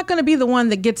 He's not going to be the one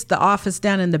that gets the office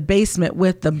down in the basement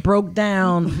with the broke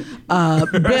down,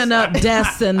 bent up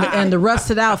desks and the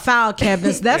rusted out file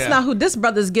cabinets. That's Yeah. not who this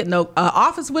brother's getting. An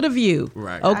office with a view.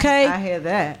 Right. Okay. I hear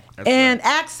that. And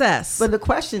access. But the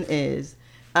question is,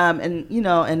 and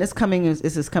this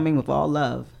is coming with all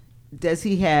love. Does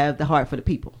he have the heart for the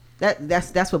people?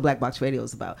 That's what Black Box Radio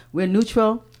is about. We're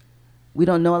neutral. We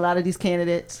don't know a lot of these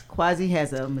candidates. Kwesi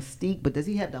has a mystique, but does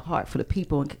he have the heart for the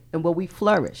people and will we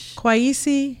flourish?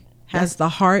 Kwesi has the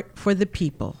heart for the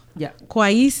people. Yeah.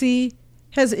 Kwesi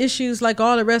has issues like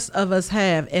all the rest of us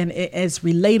have, and it's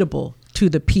relatable to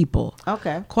the people.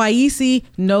 Okay. Kwesi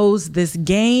knows this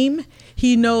game.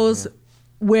 He knows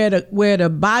where the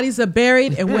bodies are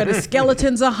buried and where the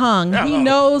skeletons are hung. He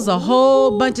knows a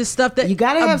whole bunch of stuff that You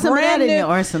gotta have some of that in your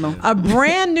arsenal. A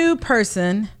brand new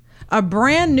person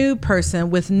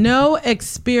with no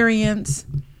experience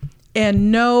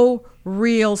and no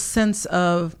real sense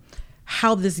of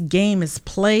how this game is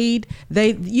played.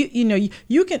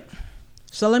 You can.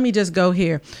 So let me just go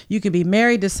here. You can be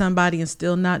married to somebody and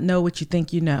still not know what you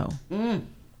think you know.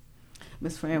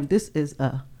 Miss Fram, this is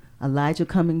a Elijah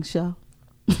Cummings show.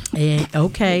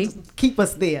 Okay. Keep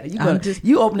us there.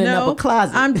 You opening up a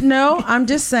closet. I'm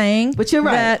just saying. But you're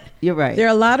right. that You're right. There are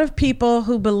a lot of people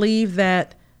who believe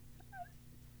that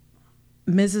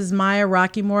Mrs. Maya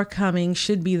Rockymore Cummings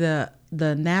should be the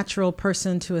natural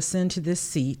person to ascend to this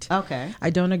seat. Okay. I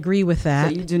don't agree with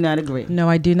that. So you do not agree. No,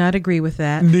 I do not agree with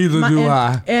that. Neither do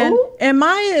I. And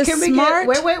Maya is Can we smart.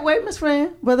 wait, Miss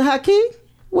Fran. Brother Haki,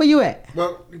 where you at?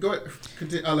 Well, go ahead.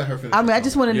 Continue. I'll let her finish. I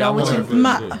just want to know what you...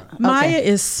 Maya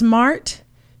is smart.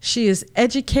 She is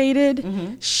educated.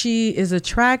 Mm-hmm. She is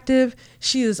attractive.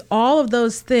 She is all of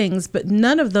those things, but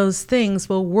none of those things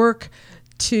will work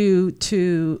to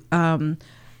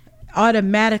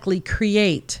automatically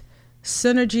create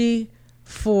synergy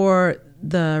for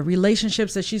the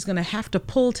relationships that she's going to have to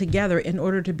pull together in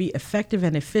order to be effective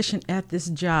and efficient at this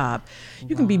job.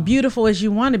 You can be beautiful as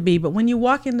you want to be, but when you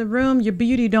walk in the room, your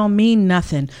beauty don't mean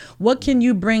nothing. What can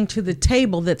you bring to the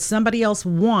table that somebody else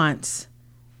wants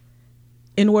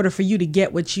in order for you to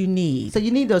get what you need? So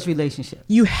you need those relationships.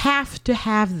 You have to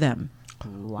have them.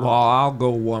 Well, I'll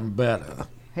go one better.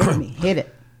 Hit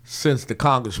it. Since the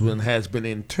congressman has been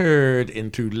interred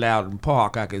into Loudon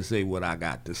Park, I can say what I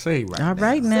got to say All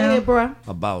right Say now. it, bro.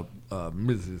 about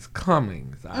Mrs.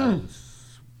 Cummings. I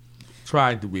was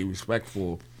trying to be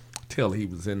respectful till he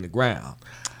was in the ground.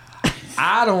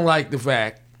 I don't like the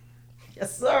fact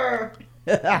Yes, sir.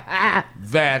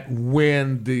 that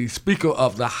when the Speaker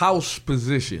of the House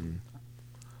position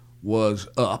was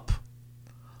up,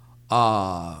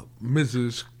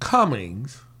 Mrs.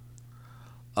 Cummings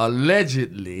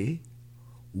allegedly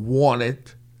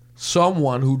wanted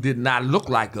someone who did not look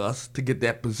like us to get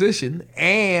that position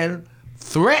and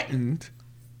threatened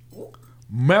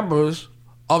members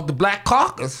of the Black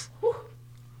Caucus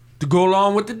to go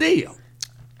along with the deal.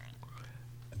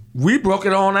 We broke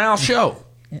it on our show,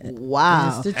 Wow.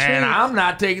 It's the and truth. I'm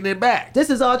not taking it back. This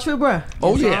is all true, bro.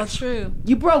 Oh, It's all yes. true.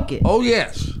 You broke it. Oh,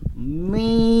 yes.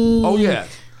 Me. Oh, yes.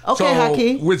 Okay, so,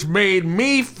 Haki. Which made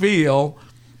me feel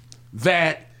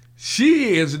that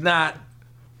she is not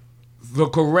the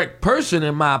correct person,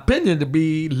 in my opinion, to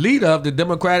be leader of the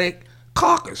Democratic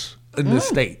caucus in this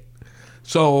state.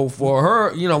 So for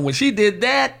her, when she did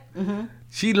that,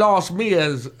 she lost me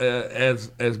as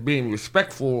being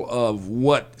respectful of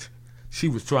what she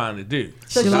was trying to do.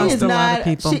 So She she lost is a lot not. of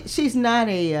people. She's not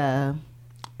a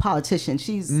politician.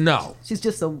 She's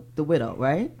just the widow,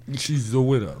 right? She's the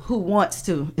widow. Who wants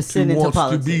to ascend into wants to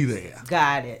politics? be there.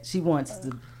 Got it. She wants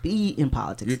to be in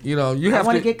politics. You I have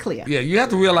want to to get clear. Yeah, you have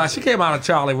to realize she came out of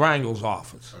Charlie Rangel's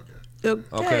office.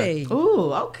 Okay.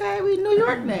 Ooh, okay. We New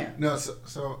York now. No,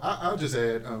 so I'll just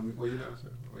add. Were you done? Sir?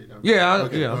 Were you done? Yeah,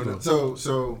 Okay. I'm no,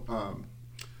 done.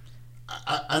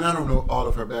 And I don't know all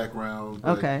of her background.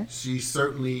 But Okay. She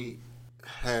certainly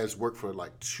has worked for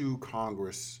like two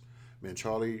congressmen,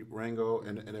 Charlie Rangel,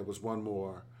 and there was one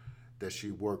more that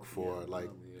she worked for.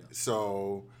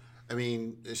 So, I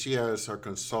mean, she has her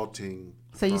consulting.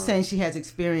 So you're saying she has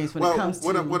experience when it comes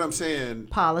to what I'm saying.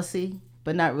 policy,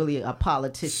 but not really a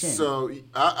politician. So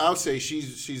I'll say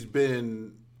she's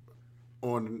been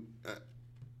on,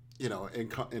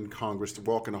 in Congress, to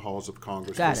walk in the halls of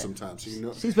Congress Got for it. some time.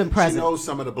 So She's been present. She knows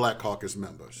some of the Black Caucus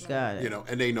members. Got it.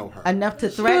 And they know her. Enough to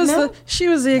She threaten them?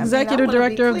 was the executive wanna be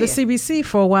director of the clear. CBC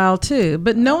for a while too.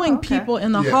 But knowing okay. people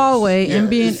in the Yes. hallway Yeah, and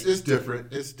being it's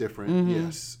different. It's different.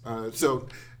 Yes. So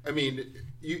I mean,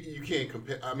 you can't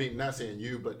compare. I mean, not saying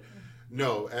you, but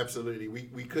no, absolutely.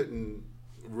 We couldn't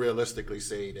realistically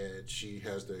say that she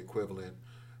has the equivalent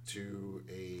to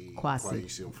a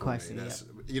Kwesi Mfume. That's,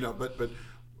 but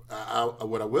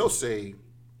what I will say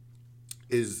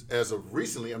is, as of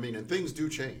recently, I mean, and things do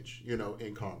change,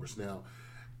 in Congress now.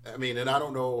 I mean, and I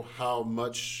don't know how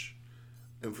much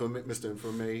Mr.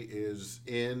 Mfume is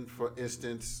in, for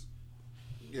instance,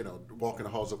 walking the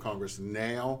halls of Congress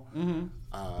now,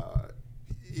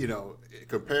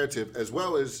 comparative, as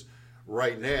well as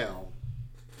right now,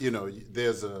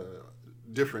 there's a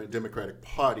different Democratic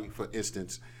Party, for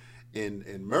instance,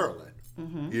 in Maryland,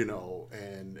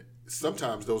 and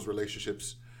sometimes those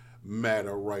relationships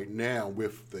matter right now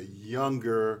with the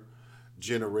younger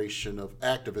generation of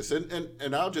activists.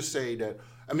 And I'll just say that,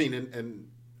 I mean, and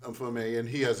Mfume, and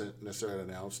he hasn't necessarily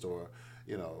announced, or,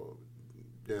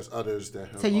 there's others that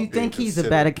have. So you think he's a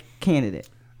better candidate?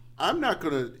 I'm not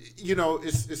going to,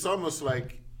 it's almost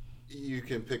like you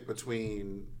can pick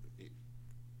between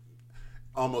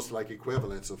almost like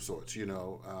equivalents of sorts,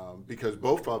 because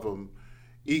both of them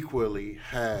equally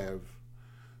have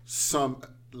some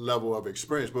level of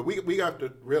experience. But we have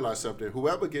to realize something.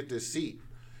 Whoever get this seat,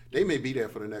 they may be there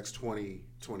for the next 20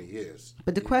 years.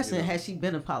 But the question is, has she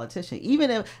been a politician? Even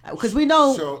if, because we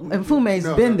know Mfume's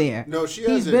been there. No, she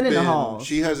hasn't. He's been in the halls.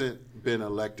 She hasn't been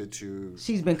elected to.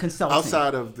 She's been consulting.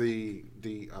 Outside of the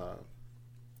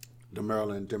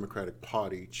Maryland Democratic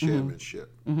Party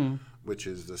chairmanship, which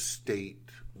is the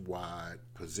statewide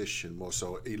position, more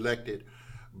so elected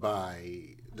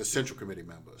by the Central Committee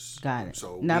members. Got it.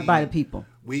 So not by the people.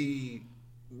 We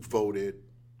voted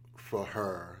for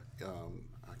her.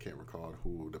 I can't recall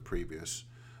who the previous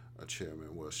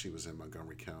chairman was. She was in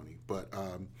Montgomery County, but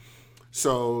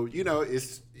so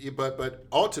it's but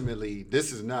ultimately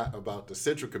this is not about the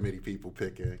Central Committee people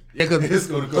picking. Yeah, because it's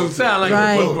going to go sound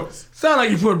like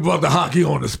you put Brother Hockey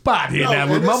on the spot here. Now,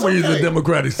 remember, he's a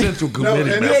Democratic Central Committee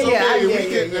member.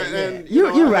 Yeah.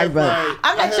 You're right, brother.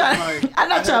 I'm not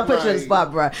trying to put you on the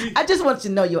spot, bro. I just want you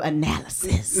to know your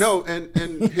analysis. No, and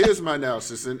here's my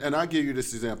analysis, and I'll give you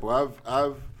this example.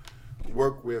 I've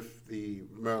worked with the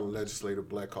Maryland Legislative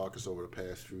Black Caucus over the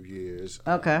past few years.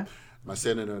 Okay. My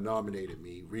senator nominated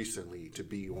me recently to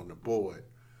be on the board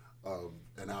of,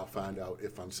 and I'll find out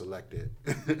if I'm selected.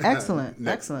 Excellent.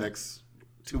 Next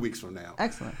 2 weeks from now.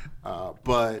 Excellent.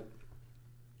 But,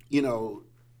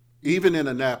 even in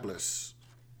Annapolis,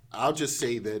 I'll just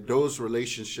say that those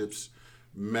relationships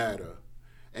matter.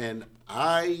 And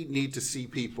I need to see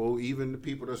people, even the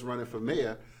people that's running for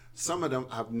mayor, some of them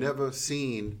I've never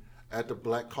seen at the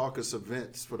Black Caucus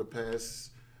events for the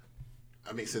past,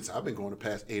 since I've been going the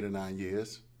past 8 or 9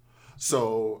 years.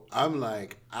 So I'm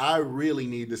like, I really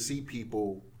need to see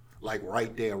people like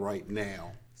right there, right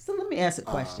now. So let me ask a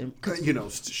question.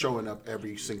 Showing up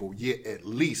every single year at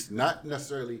least, not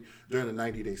necessarily during the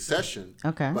 90-day session.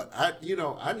 Okay. But I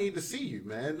need to see you,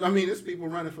 man. There's people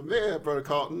running for mayor, Brother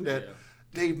Carlton, that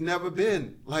they've never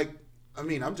been.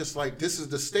 I'm just like, this is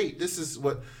the state. This is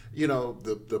what,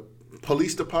 the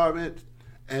police department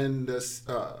and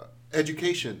the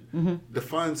education, the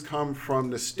funds come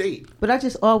from the state. But I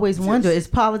just always wonder, is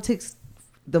politics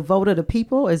the vote of the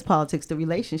people, or is politics the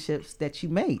relationships that you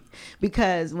make?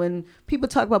 Because when people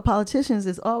talk about politicians,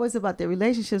 it's always about their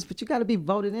relationships, but you got to be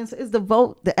voted in. So is the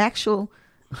vote the actual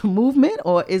movement,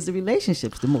 or is the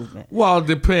relationships the movement? Well, it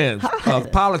depends.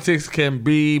 Politics can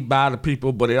be by the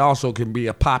people, but it also can be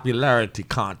a popularity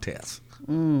contest.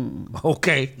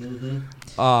 Okay.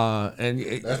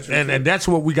 And that's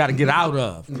what we got to get out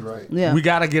of. Right. Yeah. We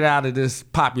got to get out of this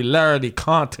popularity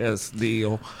contest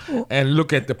deal and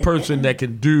look at the person that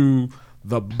can do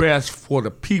the best for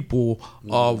the people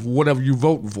of whatever you're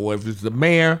voting for. If it's the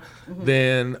mayor,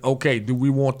 then okay, do we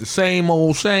want the same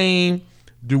old same?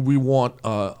 Do we want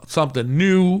something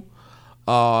new?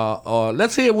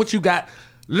 Let's hear what you got.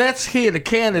 Let's hear the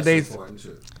candidates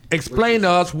explain to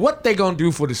us what they're going to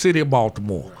do for the city of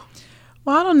Baltimore.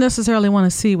 Well, I don't necessarily want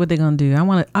to see what they're going to do. I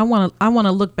want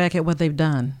to look back at what they've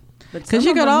done. Because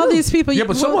you got all these people. Yeah,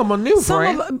 but some of them are new,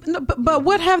 Frank. But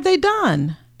what have they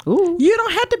done? Ooh. You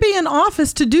don't have to be in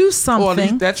office to do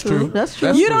something. That's true. That's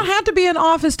true. You don't have to be in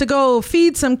office to go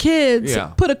feed some kids,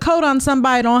 put a coat on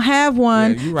somebody, don't have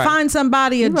one, find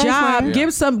somebody a job,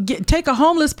 take a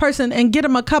homeless person and get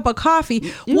them a cup of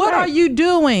coffee. What are you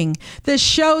doing that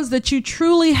shows that you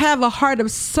truly have a heart of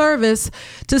service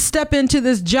to step into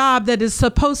this job that is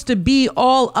supposed to be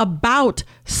all about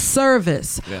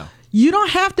service? Yeah. You don't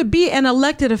have to be an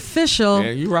elected official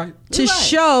to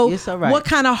show what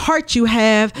kind of heart you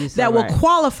have that will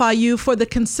qualify you for the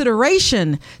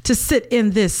consideration to sit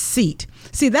in this seat.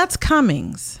 See, that's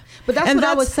Cummings. But that's what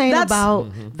I was saying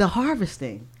about the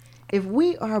harvesting. If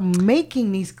we are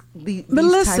making these but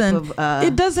listen, type of,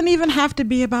 it doesn't even have to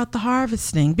be about the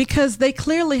harvesting because they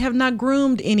clearly have not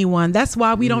groomed anyone. That's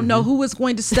why we don't know who is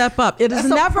going to step up. It has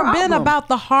never been about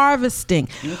the harvesting.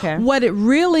 Okay. What it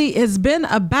really has been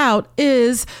about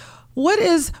is what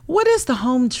is the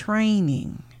home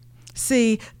training?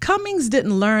 See, Cummings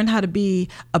didn't learn how to be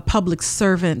a public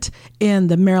servant in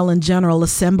the Maryland General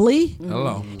Assembly.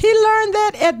 Hello. He learned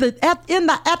that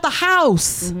at the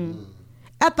house.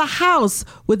 At the house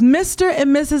with Mr.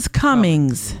 and Mrs.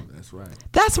 Cummings. That's right.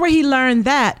 That's where he learned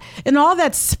that. And all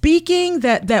that speaking,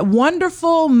 that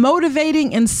wonderful,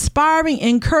 motivating, inspiring,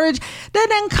 encouraging, that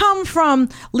didn't come from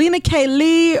Lena K.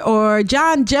 Lee or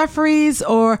John Jeffries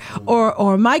or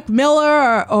Mike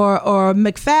Miller or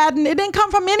McFadden. It didn't come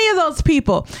from any of those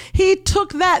people. He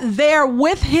took that there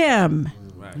with him.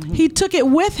 Right. He took it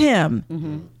with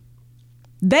him.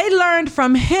 They learned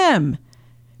from him.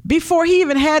 Before he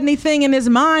even had anything in his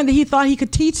mind that he thought he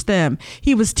could teach them,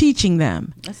 he was teaching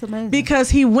them. That's amazing. Because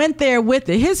he went there with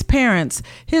it. His parents,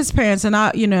 and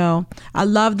I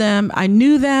love them. I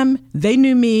knew them. They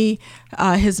knew me.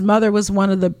 His mother was one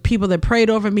of the people that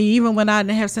prayed over me, even when I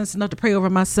didn't have sense enough to pray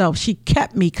over myself. She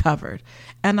kept me covered,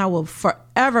 and I will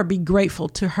forever be grateful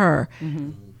to her.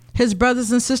 His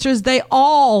brothers and sisters, they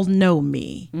all know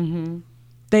me.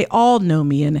 They all know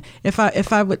me, and if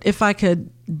I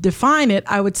could define it,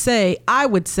 I would say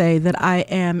that I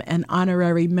am an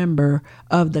honorary member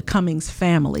of the Cummings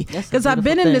family because I've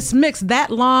been in this mix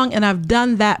that long and I've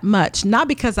done that much, not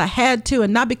because I had to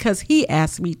and not because he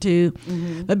asked me to,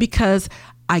 but because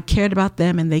I cared about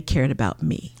them and they cared about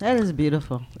me. That is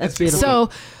beautiful. That's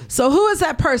beautiful. So who is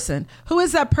that person? Who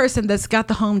is that person that's got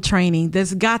the home training,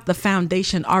 that's got the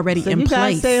foundation already in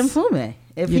place? You guys say Mfume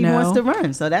if he wants to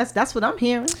run. So that's what I'm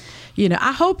hearing.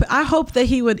 I hope that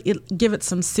he would give it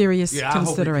some serious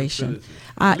consideration.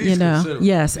 At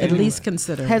least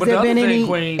consider. Has there been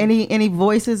any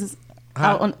voices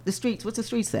out on the streets? What's the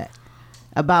street say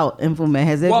about Mfume?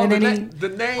 Has there been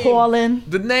any calling?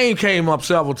 The name came up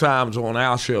several times on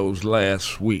our shows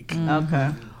last week.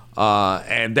 Okay.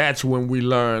 And that's when we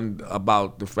learned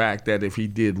about the fact that if he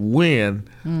did win,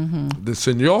 the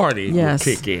seniority would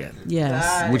kick in.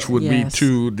 Yes. Which would be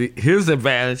to his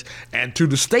advantage and to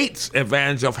the state's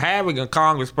advantage of having a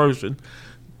congressperson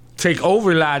take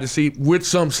over Elijah seat with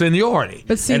some seniority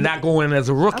and not go in as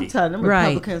a rookie. I'm telling them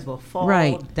Republicans will fall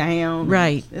down.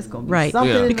 Right. It's going to be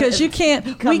something. Because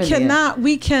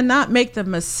we cannot make the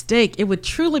mistake. It would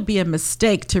truly be a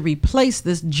mistake to replace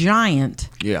this giant.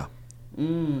 Yeah.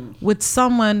 With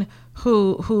someone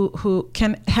who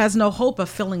has no hope of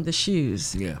filling the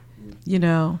shoes. Yeah.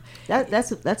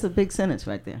 That's a big sentence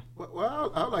right there.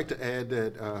 Well, I'd like to add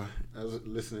that I was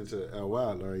listening to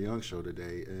L.Y. Larry Young show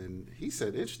today, and he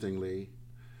said interestingly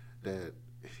that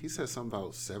he said something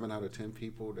about 7 out of 10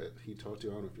 people that he talked to.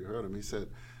 I don't know if you heard him. He said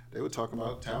they were talking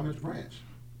about Talmadge Branch.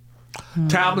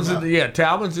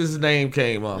 Talmadge's name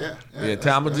came up.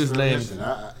 Talmadge's name.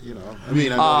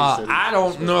 I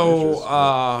don't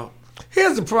know.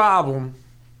 Here's the problem,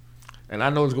 and I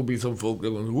know there's gonna be some folk that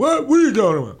are going, what are you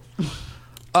talking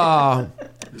about?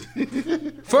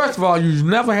 First of all, you've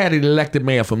never had an elected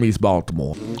mayor from East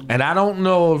Baltimore, and I don't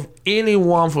know if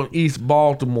anyone from East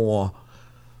Baltimore,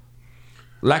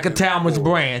 like a Talmadge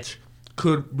Branch,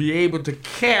 could be able to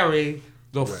carry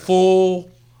the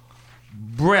full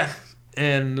breadth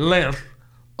and length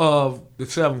of the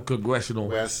 7th congressional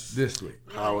district.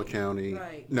 Howard County.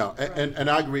 Right. No, and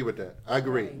I agree with that. I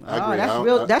agree.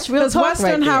 That's real talk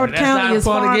Western right Howard County is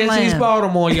farmland. Against East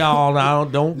Baltimore, y'all.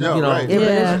 Right.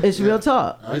 It's real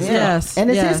talk. Yes. And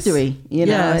it's history.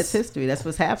 It's history. That's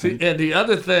what's happening. See, and the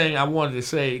other thing I wanted to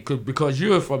say, because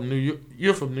you're from New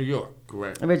York,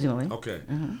 correct? Originally. Okay.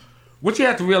 Mm-hmm. What you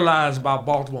have to realize about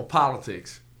Baltimore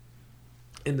politics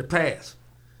in the past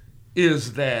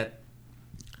is that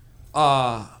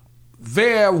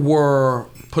there were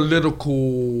political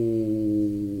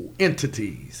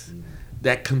entities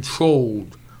that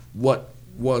controlled who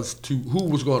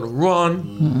was going to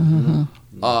run,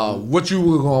 what you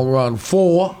were going to run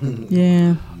for.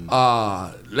 Yeah.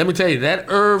 Let me tell you, that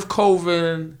Irv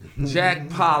Colvin, Jack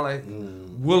Pollock,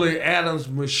 Willie Adams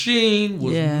machine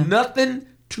was nothing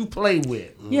to play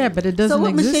with. Yeah, but it doesn't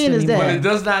exist anymore. Is that? But it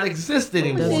does not exist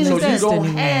anymore. So you don't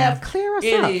have clear us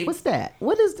up. What's that?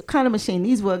 What is the kind of machine?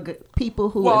 These were people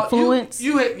who influenced.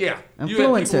 You had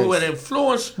people who had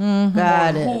influenced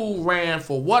who ran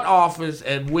for what office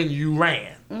and when you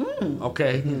ran.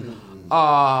 Okay,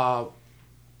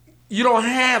 you don't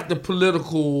have the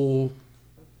political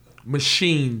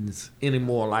machines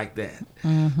anymore like that.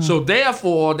 So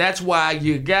therefore, that's why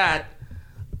you got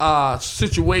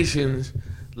situations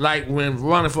like when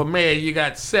running for mayor, you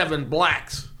got 7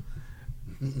 blacks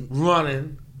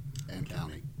running. And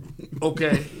counting.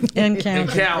 Okay. And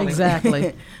counting.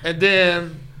 Exactly. And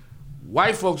then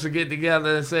white folks will get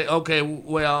together and say, okay,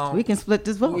 well, We can split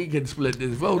this vote. we can split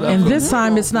this vote up. And this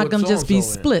time it's not Put going to just be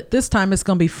so-and-so in. split. This time it's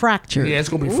going to be fractured. Yeah, it's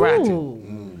going to be fractured.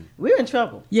 Ooh. We're in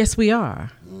trouble. Yes, we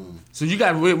are. So we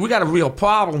got a real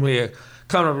problem here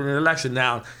coming up in the election.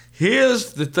 Now,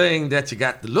 here's the thing that you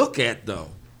got to look at, though.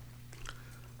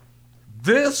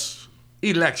 This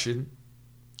election,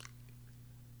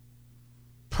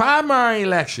 primary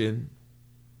election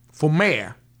for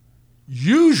mayor,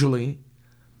 usually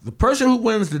the person who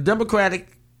wins the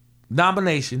Democratic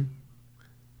nomination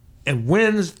and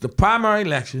wins the primary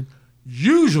election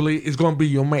usually is going to be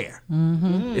your mayor.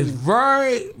 Mm-hmm. It's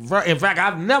very, in fact,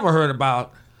 I've never heard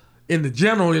about in the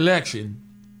general election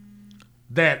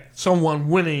that someone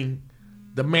winning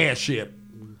the mayorship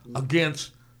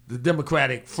against the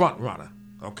Democratic frontrunner,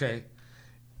 okay?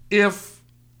 If,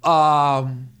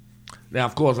 now,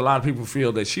 of course, a lot of people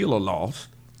feel that Sheila lost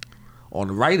on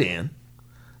the right end,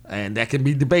 and that can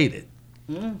be debated.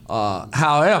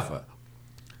 However,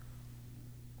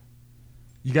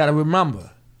 you got to remember,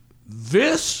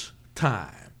 this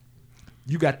time,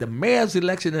 you got the mayor's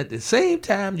election at the same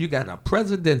time you got a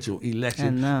presidential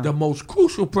election, the most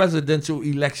crucial presidential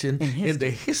election in the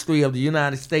history of the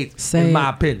United States, in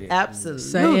my opinion.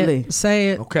 Absolutely.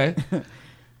 Say it. Okay?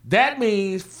 That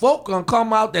means folk gonna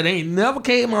come out that ain't never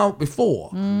came out before.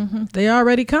 Mm-hmm. They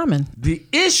already coming. The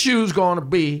issue's gonna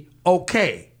be,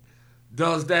 okay,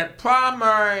 does that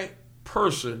primary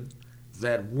person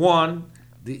that won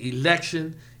the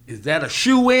election, is that a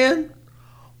shoe-in?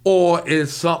 Or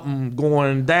is something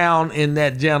going down in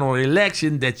that general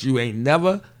election that you ain't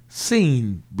never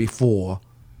seen before?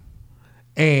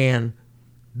 And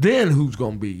then who's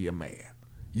going to be your mayor?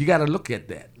 You got to look at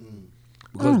that.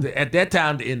 Because at that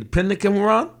time, the independent can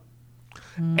run.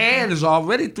 And there's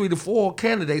already 3 to 4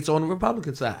 candidates on the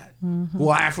Republican side who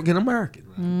are African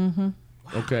American.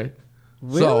 Okay?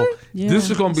 Really? So Yeah. this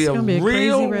is going to be a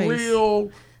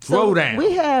real So throwdown.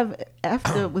 we have,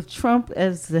 after with Trump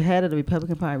as the head of the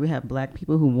Republican Party, we have black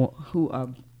people who are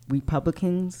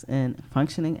Republicans and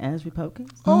functioning as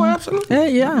Republicans. Oh,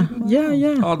 absolutely. Yeah.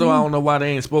 Although I don't know why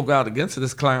they ain't spoke out against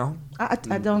this clown. I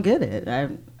don't get it.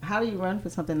 How do you run for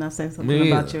something not saying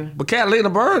something about your... But Catalina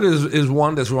Bird is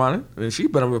one that's running, and she's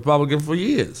been a Republican for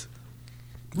years.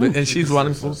 And she's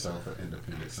running for...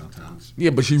 independent sometimes. Yeah,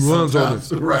 but she runs on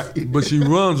the right. But she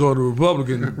runs on the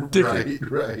Republican ticket.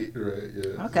 Right.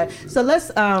 Yeah. Okay, so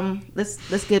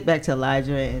let's get back to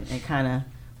Elijah and kind of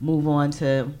move on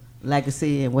to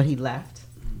legacy and what he left,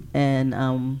 and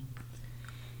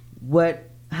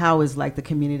how is like the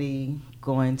community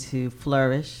going to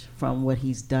flourish from what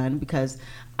he's done? Because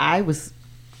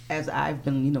as I've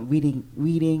been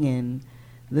reading and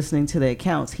listening to the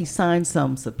accounts, he signed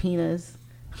some subpoenas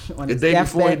on The his day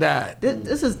before he deathbed. died.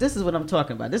 This is what I'm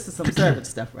talking about. This is some servant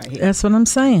stuff right here. That's what I'm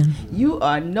saying. You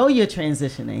know you're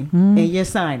transitioning and you're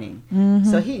signing.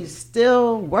 So he's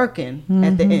still working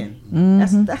at the end.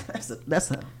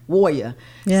 That's a warrior.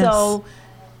 Yes. So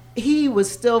he was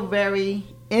still very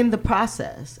in the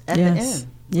process at the end.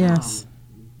 Yes.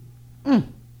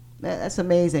 That's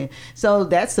amazing. So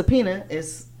that subpoena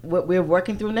is what we're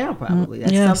working through now, probably.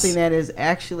 That's something that is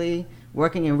actually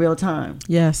working in real time.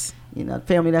 Yes.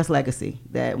 Family, that's legacy.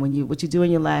 That what you do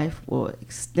in your life will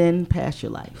extend past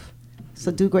your life.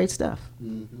 So do great stuff.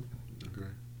 Okay.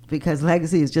 Because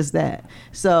legacy is just that.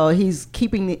 So he's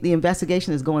keeping the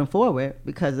investigation is going forward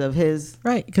because of his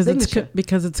Right, because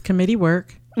it's committee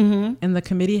work, and the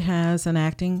committee has an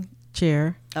acting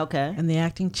chair, okay. and the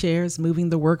acting chair is moving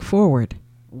the work forward.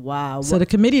 Wow. So the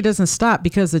committee doesn't stop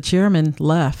because the chairman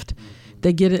left.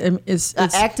 They get it. It's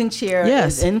acting chair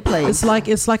is in place.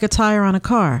 It's like a tire on a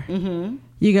car. Mm-hmm.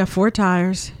 You got 4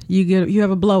 tires. You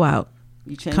have a blowout.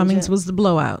 You change Cummings it? was the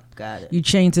blowout. Got it. You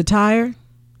change the tire,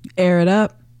 you air it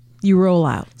up, you roll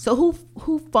out. So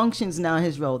who functions now in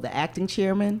his role? The acting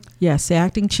chairman? Yes, the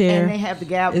acting chair. And they have the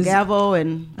gavel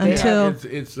and... Until-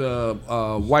 It's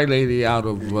a white lady out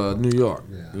of New York.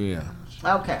 Yeah.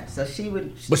 Okay, so she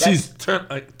would... But she's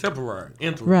temporary,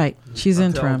 interim. Right, she's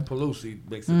Until interim. Pelosi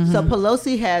makes it. So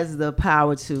Pelosi has the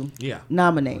power to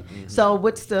nominate. So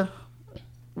what's that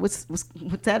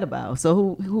about?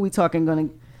 So who we talking going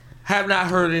to... Have not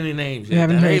heard any names yet. You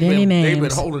haven't heard any names. They've been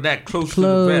holding that close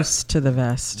to the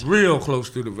vest. Real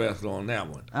close to the vest on that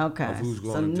one. Okay. Of who's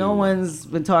going So to no one's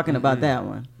been talking about that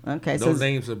one. Okay. Those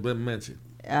names have been mentioned.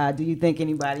 Do you think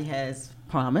anybody has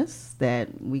promised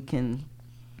that we can...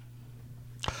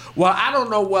 Well, I don't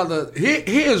know whether...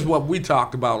 Here's what we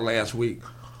talked about last week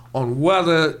on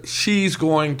whether she's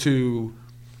going to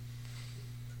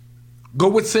go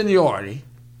with seniority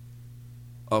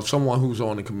of someone who's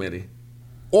on the committee,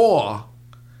 or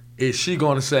is she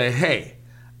going to say, hey,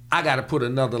 I got to put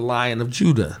another Lion of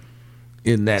Judah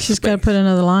in that She's space. got to put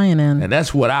another lion in. And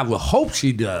that's what I would hope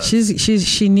she does.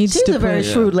 She needs She's to a very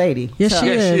put. shrewd lady. Yes, she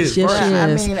is. Yes, she I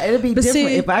is. mean, it'd be But different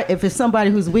see- if it's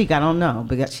somebody who's weak. I don't know,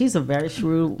 because she's a very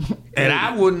shrewd. And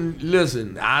I wouldn't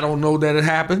listen. I don't know that it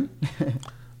happened,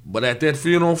 but at that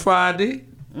funeral Friday,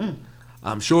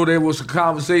 I'm sure there was some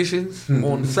conversations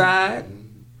on the side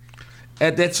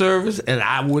at that service, and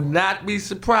I would not be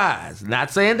surprised.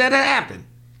 Not saying that it happened.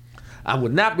 I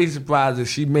would not be surprised if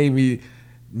she maybe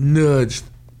nudged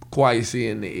Kwesi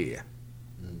in the ear.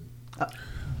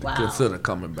 Wow. Consider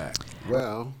coming back.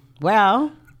 Well,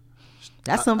 Well,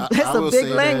 that's some I big will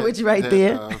say language that- right that,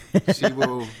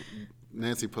 there.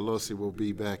 Nancy Pelosi will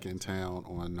be back in town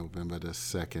on November the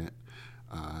 2nd.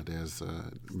 There's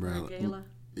Maryland,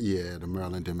 the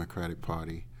Maryland Democratic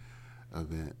Party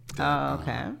event. That,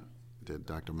 Okay. That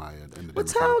Dr. Maya and the Well,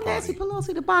 Democratic tell Party. Nancy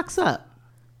Pelosi to box up.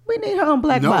 We need her on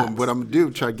black No, box. what I'm gonna do,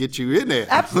 try to get you in there.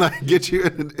 Absolutely. Like, get you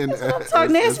in. That's what I'm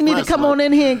talking. Nancy need to come on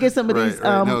in here and get some of these.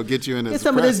 No, get you in. Get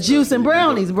some of this juice and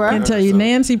brownies, bro. I can tell you,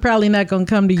 Nancy probably not gonna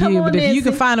come to Come you, on, but if you can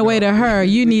Nancy. find a way to her,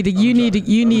 you need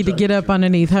to get up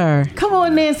underneath her. Come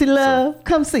on, Nancy Love.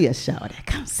 Come see us, shout it.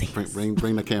 Come see us.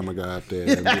 Bring the camera guy up there.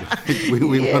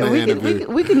 we Yeah, want to we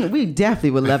interview. we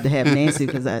definitely would love to have Nancy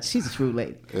because she's a shrewd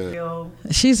lady.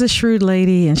 She's a shrewd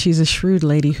lady, and she's a shrewd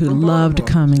lady who loved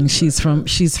Cummings. She's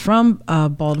from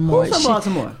Baltimore. Who's from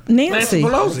Baltimore? Nancy.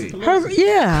 Pelosi. Her,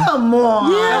 yeah. Come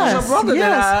on. Yes. That was her brother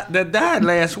yes. that died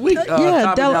last week.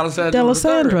 Yeah, Tommy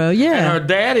D'Alessandro, III. yeah. And her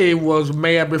daddy was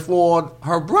mayor before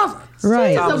her brother.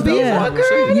 Right. She's a big Yeah. one,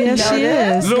 girl. Yes, she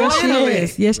is. Yes, she Loyally.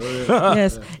 is. Yes,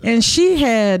 yes. And she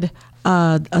had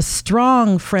a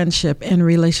strong friendship and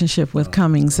relationship with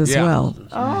Cummings as Yeah. well.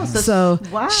 Oh, So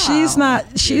wow. she's not.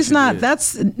 did.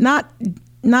 That's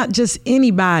not just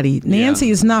anybody.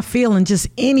 Nancy is not feeling just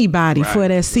anybody for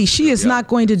that seat. She is not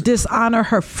going to dishonor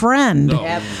her friend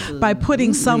by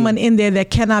putting someone in there that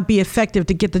cannot be effective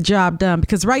to get the job done.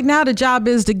 Because right now the job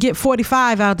is to get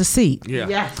 45 out the seat. Yeah.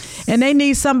 Yes. And they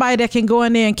need somebody that can go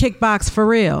in there and kickbox for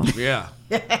real. Yeah.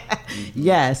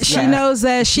 Yes. She knows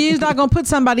that she's not going to put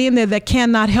somebody in there that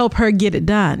cannot help her get it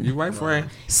done. You right, Frank?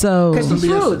 So Because she's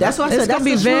shrewd. That's why I said it's going to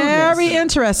be that's the very shrewdness.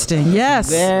 interesting. Yes.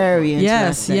 Very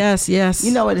Yes, interesting. yes.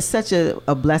 You know, it is such a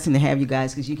blessing to have you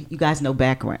guys because you guys know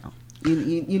background.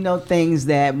 You know things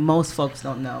that most folks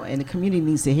don't know, and the community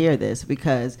needs to hear this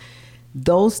because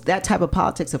that type of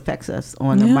politics affects us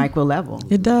on a micro level.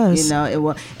 It does. You know, it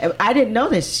will. I didn't know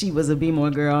that she was a Be More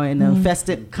girl, and the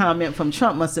festive comment from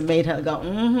Trump must have made her go,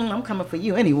 I'm coming for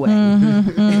you anyway.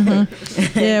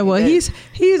 Yeah, well, he's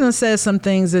done said some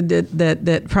things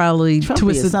that probably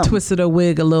Trumpy is something. twisted her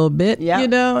wig a little bit, Yeah, you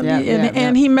know, yeah,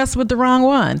 and he messed with the wrong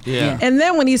one. Yeah. And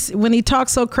then when he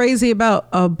talked so crazy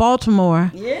about Baltimore,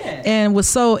 Yeah. and was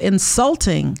so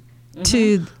insulting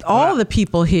to all the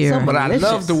people here. So But I Delicious.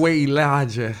 love the way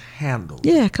Elijah handled.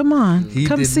 Yeah, come on, He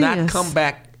come did see not us. come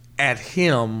back at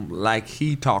him like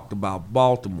he talked about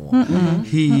Baltimore.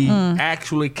 He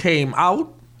actually came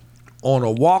out on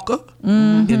a walker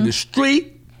in the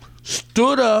street,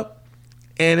 stood up,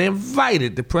 and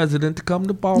invited the president to come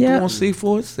to Baltimore Yep. and see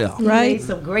for himself. He Right. laid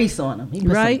some grace on him. He put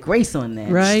Right. some grace on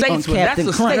that. Right. On Statesman, Captain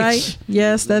that's a Crunch. Right?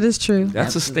 Yes, that is true.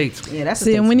 That's a statesman. Yeah, that's a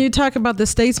See, and when statesman. you talk about the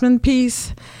statesman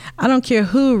piece, I don't care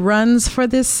who runs for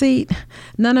this seat,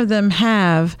 none of them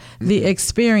have the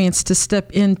experience to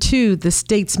step into the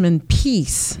statesman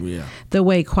piece Yeah. the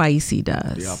way Kwesi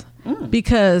does. Yep.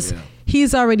 Because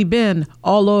he's already been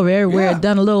all over everywhere, Yeah.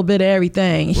 done a little bit of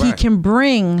everything. He Right. can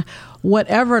bring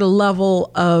whatever level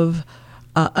of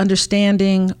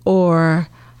understanding or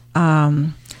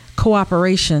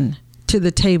cooperation to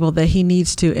the table that he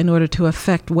needs to in order to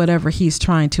affect whatever he's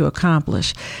trying to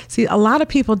accomplish. See, a lot of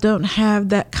people don't have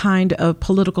that kind of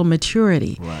political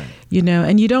maturity. Right. You know,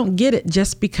 and you don't get it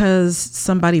just because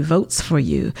somebody votes for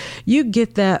you. You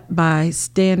get that by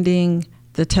standing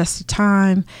the test of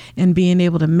time and being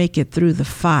able to make it through the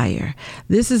fire.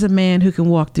 This is a man who can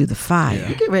walk through the fire.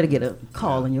 You get ready to get a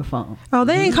call on your phone. Oh,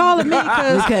 they ain't calling me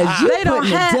Because you they don't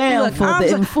putting it have. down Look, for I'm the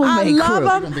so- Mfume I crew. love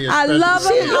them. I love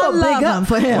them. She I gonna love big up them.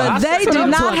 for him. But That's they what do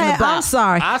I'm not talking have. about. I'm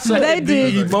sorry. I said They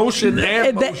the do. emotion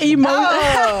and They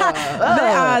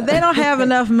don't have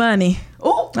enough money.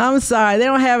 Oh, I'm sorry, they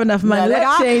don't have enough money. Now,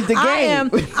 that changed the game.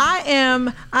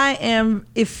 I am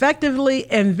effectively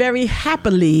and very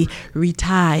happily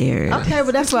retired. Okay,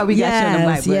 well, that's why we got you on the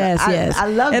mic. Yes. I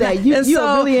love that. You're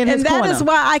really in his corner. And that is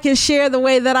why I can share the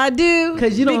way that I do.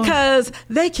 Because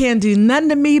they can't do nothing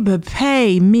to me but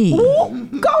pay me. Ooh,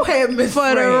 go ahead, Miss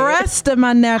For the rest of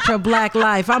my natural black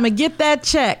life. I'm going to get that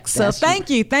check. So thank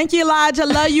you. Thank you, Elijah.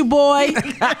 Love you, boy.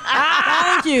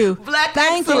 Thank you.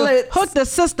 Thank you. Hook the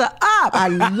sister up. I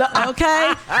love.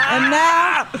 Okay?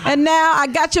 And now I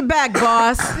got your back,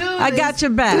 boss. I got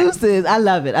your back. Deuces. I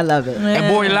love it.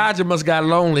 And boy, Elijah must got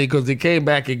lonely because he came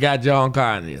back and got John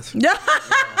Conyers.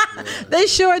 They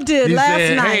sure did He last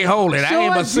said, night. hey, hold it. I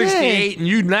ain't but 68 and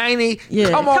you 90. Yeah.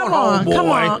 Come on home,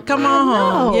 boy. Come on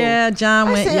home. Yeah,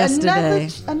 John went yesterday.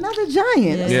 Another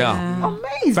giant. Yeah.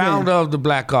 Amazing. Founder of the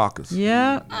Black Caucus.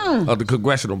 Yeah. Of the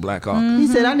Congressional Black Caucus. He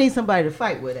said, I need somebody to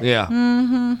fight with it. Yeah.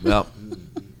 Mm-hmm. Yep.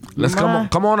 Let's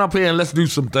come on up here and let's do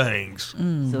some things.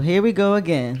 So here we go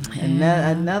again.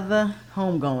 Another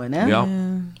homegoing, huh?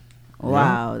 Yep.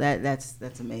 Wow,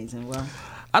 that's amazing. Well,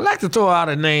 I'd like to throw out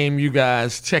a name, you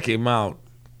guys check him out.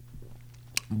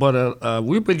 But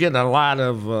we've been getting a lot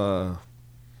of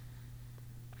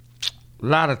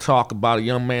talk about a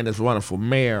young man that's running for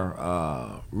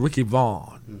mayor, Ricky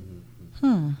Vaughn.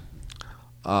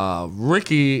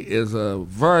 Ricky is a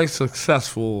very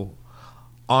successful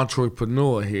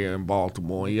entrepreneur here in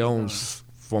Baltimore. He owns,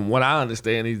 from what I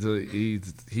understand, he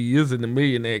is in the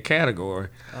millionaire category.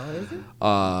 Oh, is he?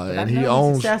 And he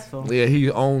owns successful. Yeah, he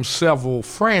owns several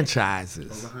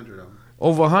franchises.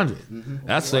 Over 100. Mm-hmm.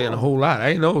 That's saying a whole lot. I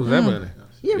ain't know it was that many.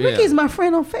 Yeah, Ricky's my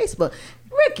friend on Facebook.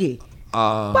 Ricky,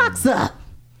 box up.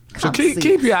 So keep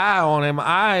your eye on him.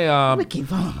 I Ricky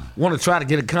Vaughn. want to try to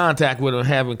get in contact with him and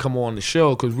have him come on the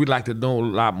show because we'd like to know a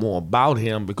lot more about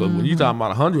him because when you talking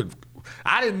about 100,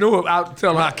 I didn't know about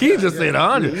until Hakeem just said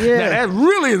 100. Yeah. Now that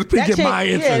really is piquing my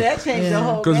interest. Yeah, that changed the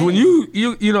whole Because game. when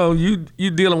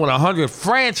you dealing with 100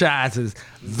 franchises,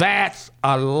 that's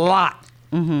a lot.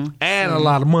 And a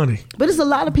lot of money. But there's a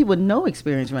lot of people with no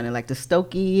experience running, like the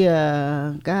Stokey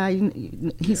guy.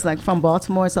 He's like from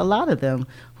Baltimore. It's a lot of them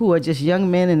who are just young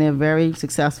men and they're very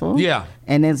successful. Yeah.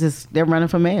 And they're running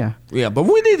for mayor. Yeah, but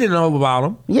we need to know about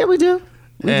them. Yeah, we do.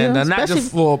 And not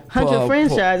just for 100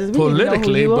 franchises.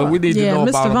 Politically, but we need to know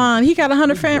about Mr. Vaughn, he got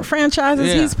 100 franchises.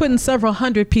 Yeah. He's putting several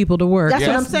hundred people to work. That's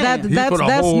what I'm saying.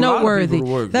 That's noteworthy.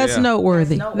 That's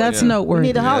noteworthy. That's noteworthy. We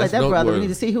need to holler at that's that brother. We noteworthy. need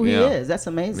to see who he Yeah. is. That's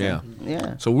amazing.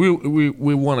 Yeah. So we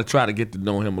want to try to get to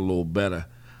know him a little better.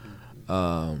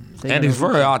 And he's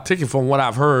very articulate from what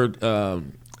I've heard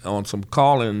on some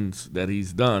call-ins that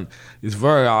he's done. He's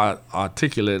very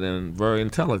articulate and very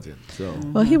intelligent. So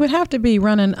well, he would have to be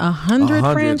running 100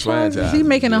 franchises. He's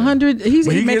making 100. He's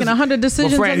making 100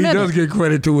 decisions a minute. He does get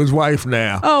credit to his wife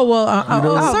now. Oh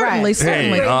well, certainly.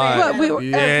 Hey, But you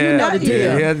know the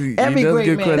deal. Every great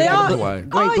man. They Credit to all- his wife.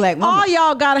 Great black woman. All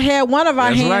y'all gotta have one of our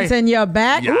That's hands right. in your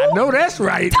back. Yeah, I know that's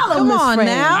right. Come Miss on Fran.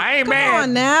 now. I ain't Come mad.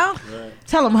 on now.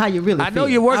 Tell them how you really I feel. know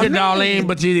you're working, Darlene,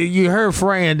 but you heard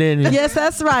Fran, didn't you? Yes,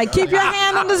 that's right. Keep your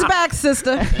hand on his back,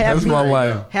 sister. That's my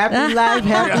wife. Happy life,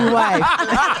 happy wife.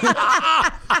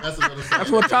 That's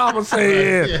what Thomas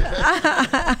said.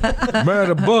 Married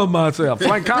above myself.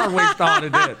 Frank Conway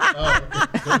started that.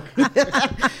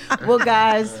 Well,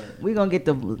 guys, we're going to get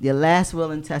the last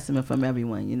will and testament from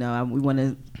everyone. You know, we want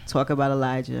to talk about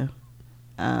Elijah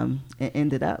and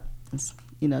end it up.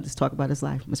 Just talk about his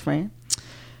life. Ms. Fran?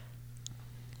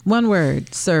 One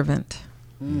word, servant.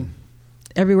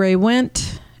 Everywhere he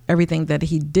went, everything that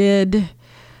he did,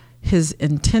 his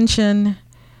intention,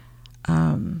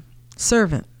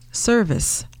 servant,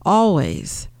 service,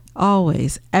 always,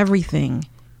 everything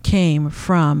came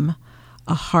from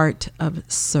a heart of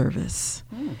service.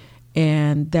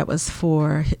 And that was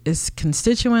for his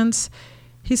constituents.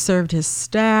 He served his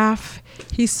staff.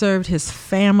 He served his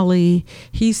family.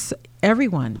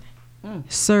 Everyone,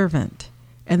 servant.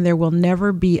 And there will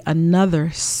never be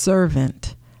another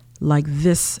servant like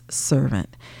this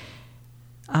servant.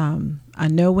 I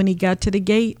know when he got to the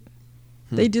gate,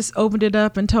 they just opened it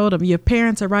up and told him, your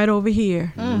parents are right over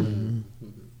here.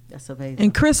 That's amazing.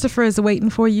 And Christopher is waiting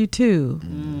for you too.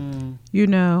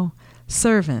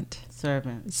 Servant.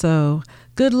 So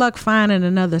good luck finding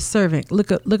another servant.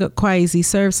 Look at Kwesi,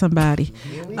 serve somebody.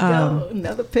 Here we go.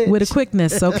 Another pitch. With a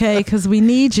quickness, okay? Because we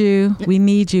need you. We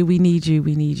need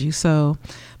you. So,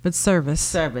 but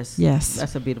service. Yes.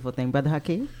 That's a beautiful thing. Brother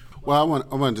Hakeem? Well,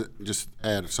 I want to just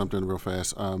add something real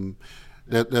fast.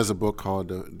 There's a book called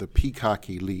The Peacock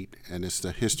Elite, and it's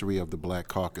the history of the Black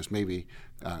Caucus. Maybe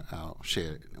I'll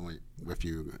share it with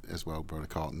you as well, Brother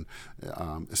Carlton.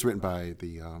 It's written by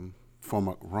the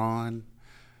former Ron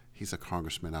he's a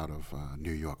congressman out of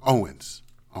New York, Owens.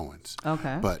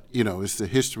 Okay. But, you know, it's the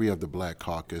history of the Black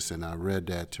Caucus, and I read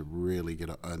that to really get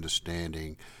an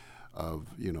understanding of,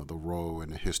 you know, the role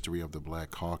and the history of the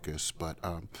Black Caucus. But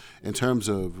in terms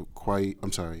of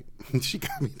I'm sorry, she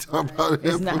got me talking about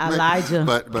it's him. Not Elijah.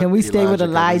 But can we stay with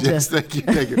Elijah? Yes, thank you.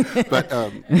 But,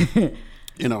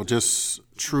 you know, just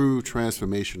true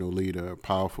transformational leader,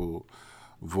 powerful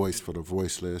voice for the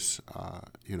voiceless.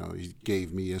 You know, he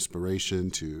gave me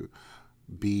inspiration to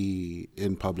be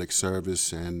in public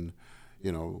service, and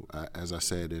you know, as I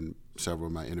said in several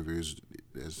of my interviews,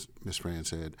 as Ms. Fran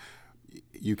said,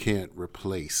 you can't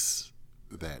replace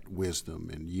that wisdom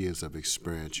and years of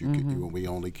experience. We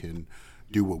only can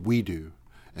do what we do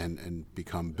and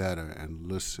become better and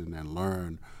listen and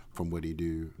learn from what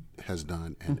he has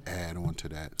done and add on to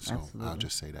that. So absolutely. I'll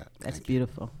just say that. That's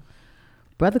beautiful.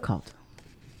 Brother Colton.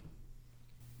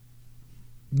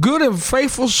 Good and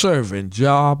faithful servant,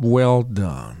 job well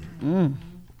done.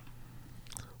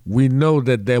 We know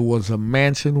that there was a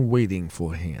mansion waiting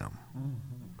for him.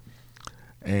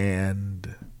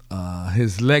 And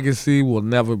his legacy will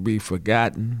never be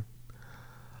forgotten.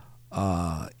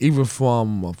 Even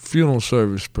from a funeral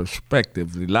service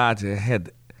perspective, Elijah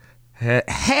had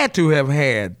to have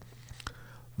had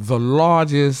the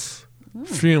largest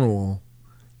funeral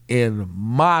in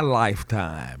my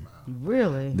lifetime.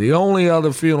 Really? The only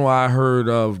other funeral I heard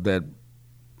of that,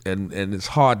 and it's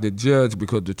hard to judge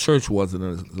because the church wasn't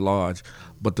as large,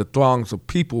 but the throngs of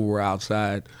people were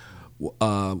outside,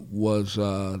 was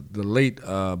the late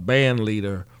band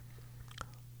leader,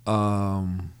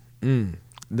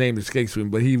 name escapes me,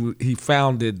 but he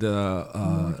founded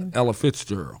Ella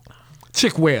Fitzgerald.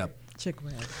 Chick Webb.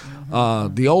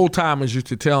 The old timers used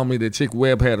to tell me that Chick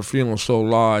Webb had a funeral so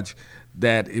large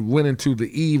that it went into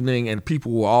the evening and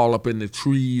people were all up in the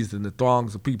trees, and the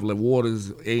throngs of people at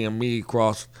Waters A&E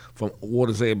across from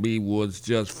Waters A&E was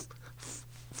just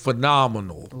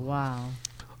phenomenal.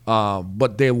 Wow.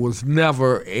 But there was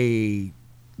never a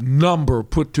number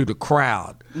put to the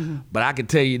crowd. But I can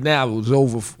tell you now it was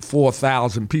over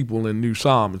 4,000 people in New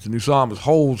Psalms. New Psalms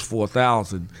holds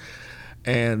 4,000.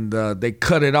 And they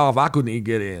cut it off. I couldn't even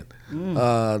get in.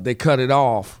 They cut it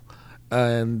off.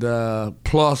 And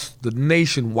plus the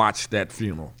nation watched that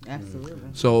funeral.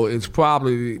 Absolutely. So it's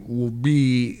probably will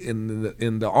be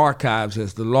in the archives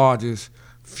as the largest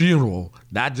funeral,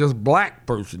 not just black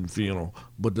person funeral,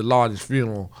 but the largest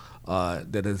funeral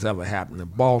that has ever happened in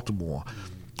Baltimore.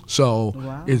 So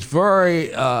it's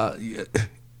very,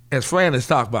 as Fran has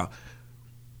talked about,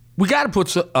 we got to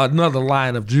put another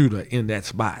Lion of Judah in that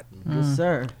spot. Yes,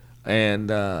 sir.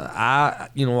 And I'll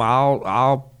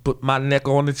put my neck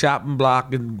on the chopping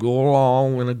block and go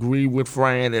along and agree with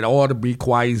Fran. It ought to be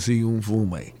Kwesi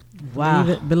Mfume.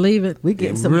 Wow. Believe it. We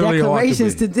getting some really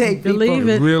declarations today, people. Believe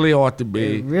it. It really ought to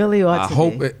be. It really ought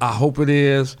to be. I hope it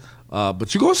is.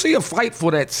 But you're going to see a fight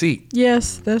for that seat.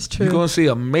 Yes, that's true. You're going to see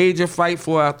a major fight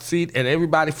for our seat, and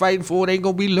everybody fighting for it ain't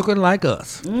going to be looking like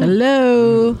us.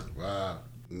 Hello. Wow.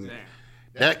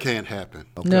 That can't happen.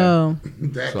 Okay. No.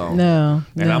 No.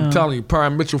 And I'm telling you,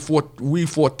 Perrin Mitchell we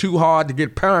fought too hard to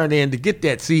get Perrin in to get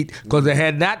that seat because it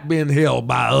had not been held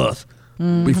by us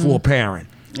before Perrin.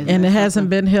 And it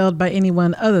hasn't been held by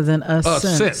anyone other than us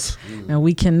since. And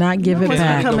we cannot give it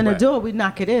back. We come in the door, we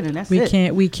knock it in, and that's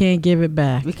it. We can't give it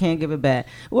back. We can't give it back.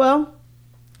 Well,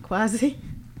 Kwesi,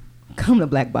 come to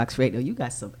Black Box Radio. You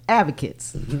got some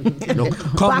advocates.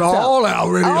 Come to all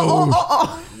our radios.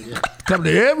 Come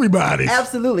to everybody.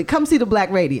 Absolutely. Come see the Black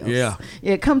Radios. Yeah.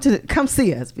 Come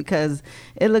see us, because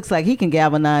it looks like he can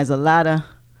galvanize a lot of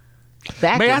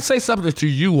backers. May I say something to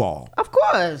you all? Of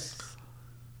course.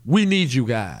 We need you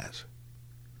guys.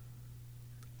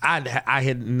 I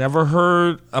had never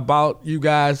heard about you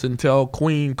guys until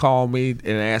Queen called me and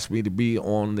asked me to be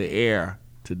on the air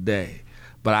today.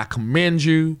 But I commend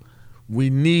you. We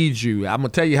need you. I'm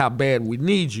going to tell you how bad we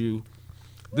need you.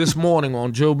 This morning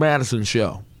on Joe Madison's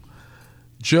show,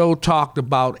 Joe talked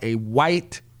about a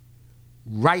white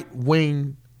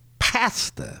right-wing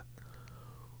pastor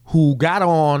who got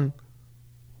on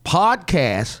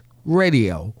podcast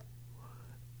radio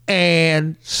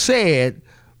and said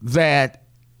that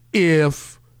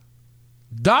if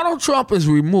Donald Trump is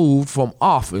removed from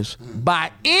office by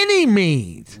any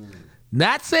means,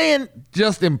 not saying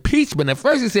just impeachment. At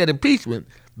first he said impeachment.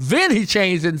 Then he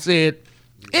changed and said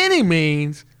any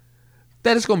means,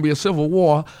 that it's going to be a civil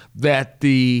war, that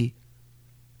the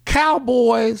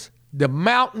cowboys, the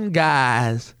mountain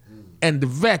guys, and the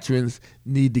veterans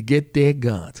need to get their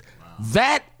guns.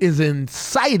 That is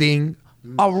inciting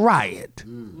a riot,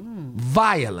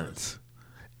 violence.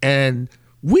 And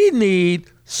we need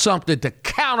something to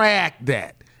counteract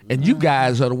that. And you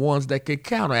guys are the ones that can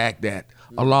counteract that,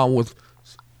 along with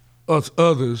us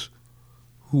others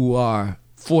who are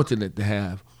fortunate to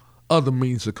have other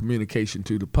means of communication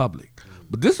to the public.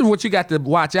 But this is what you got to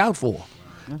watch out for.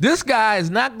 This guy is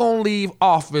not going to leave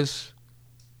office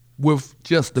with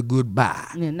just a goodbye.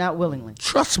 Yeah, not willingly.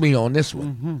 Trust me on this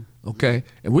one, okay?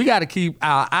 And we got to keep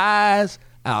our eyes,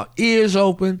 our ears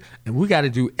open, and we got to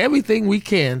do everything we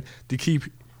can to keep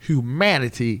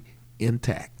humanity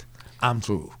intact. I'm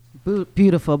through.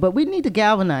 Beautiful, but we need to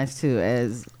galvanize too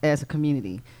as a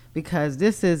community, because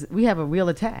we have a real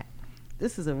attack.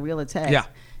 This is a real attack. Yeah.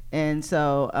 And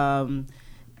so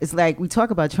it's like we talk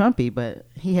about Trumpy, but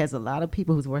he has a lot of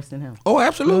people who's worse than him. Oh,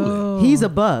 absolutely. He's a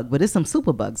bug, but there's some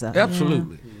super bugs out there.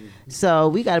 Absolutely. So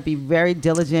we got to be very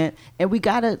diligent, and we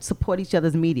got to support each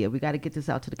other's media. We got to get this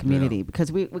out to the community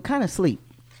because we're kind of asleep.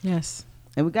 Yes.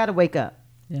 And we got to wake up.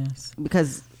 Yes.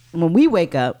 Because when we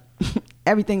wake up,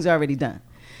 everything's already done.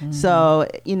 So,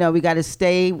 we got to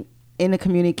stay in the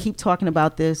community, keep talking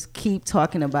about this, keep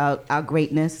talking about our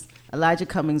greatness. Elijah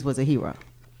Cummings was a hero.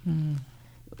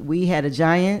 We had a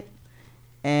giant,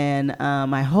 and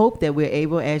I hope that we're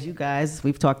able, as you guys,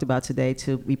 we've talked about today,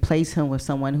 to replace him with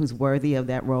someone who's worthy of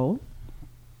that role.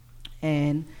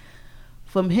 And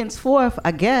from henceforth,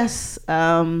 I guess,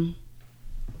 we're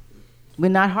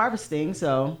not harvesting,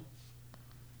 so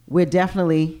we're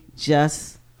definitely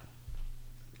just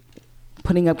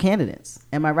putting up candidates.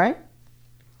 Am I right?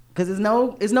 Because there's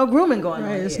no grooming going on.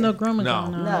 Right, there's here. no grooming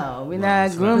going on. No, we're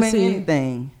not grooming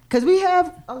anything. Because we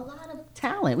have a lot of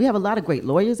talent. We have a lot of great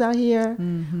lawyers out here.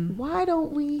 Why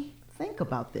don't we think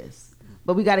about this?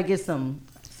 But we got to get some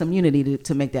unity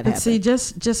to make that happen. See,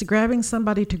 just grabbing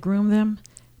somebody to groom them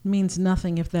means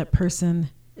nothing if that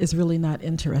person is really not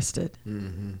interested.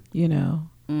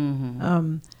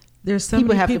 There's so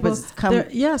people many have people to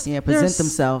present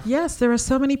themselves. Yes, there are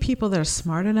so many people that are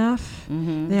smart enough.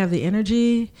 They have the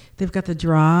energy. They've got the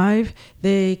drive.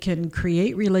 They can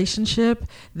create relationship.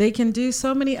 They can do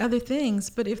so many other things.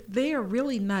 But if they are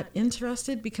really not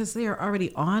interested because they are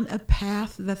already on a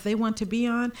path that they want to be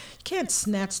on, you can't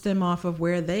snatch them off of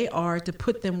where they are to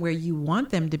put them where you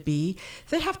want them to be.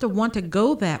 They have to want to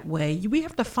go that way. We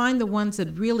have to find the ones that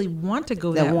really want to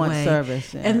go that way. That want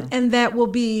service. Yeah. And that will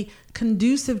be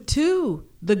conducive to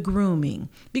the grooming,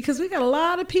 because we got a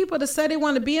lot of people that say they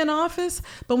want to be in office,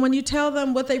 but when you tell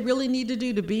them what they really need to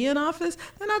do to be in office,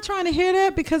 they're not trying to hear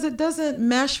that because it doesn't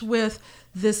mesh with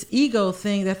this ego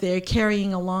thing that they're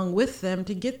carrying along with them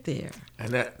to get there.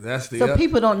 And that's the so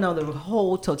people don't know the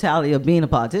whole totality of being a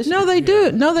politician. No, they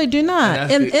do. No, they do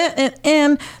not.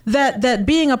 And that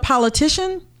being a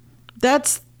politician,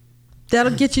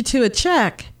 that'll get you to a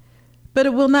check, but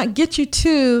it will not get you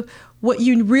to what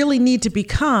you really need to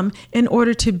become in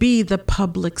order to be the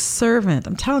public servant.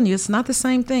 I'm telling you, it's not the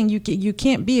same thing. You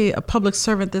can't be a public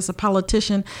servant that's a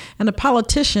politician. And a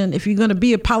politician, if you're going to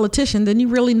be a politician, then you're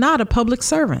really not a public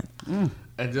servant.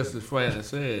 And just as Fran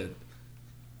said,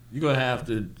 you're going to have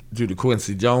to do the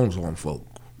Quincy Jones on folk.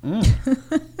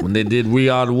 When they did We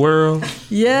Are the World.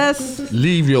 Yes.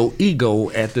 Leave your ego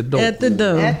at the door. At the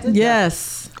door.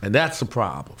 Yes. And that's a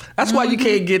problem. That's why you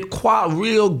can't get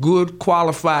real good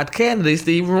qualified candidates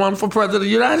to even run for president of the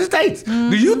United States.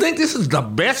 Do you think this is the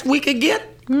best we could get?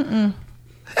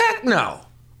 Heck no.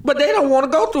 But they don't want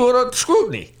to go through the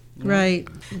scrutiny. Right.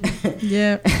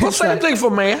 Yeah. Well, same thing for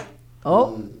mayor.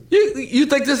 Oh. You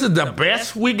think this is the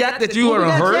best we got that you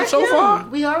have heard so far?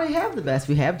 We already have the best.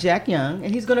 We have Jack Young,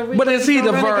 and he's going to. But is he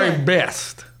the very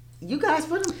best? You guys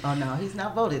put him. Oh no, he's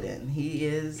not voted in. He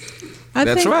is.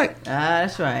 That's right.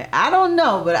 That's right. I don't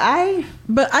know, but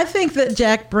I think that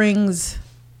Jack brings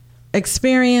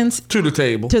experience to the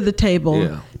table.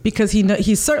 Yeah. Because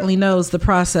he certainly knows the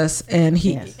process, and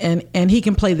he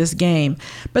can play this game.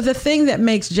 But the thing that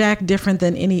makes Jack different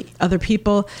than any other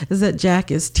people is that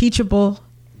Jack is teachable,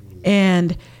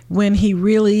 and when he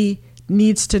really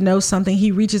needs to know something,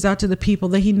 he reaches out to the people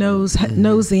that he knows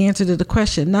the answer to the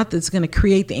question, not that's going to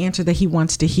create the answer that he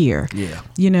wants to hear. Yeah.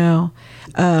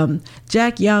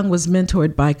 Jack Young was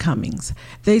mentored by Cummings.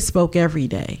 They spoke every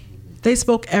day.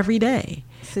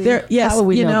 See,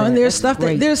 and there's stuff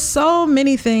there's so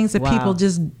many things that people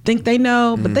just think they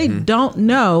know, but they don't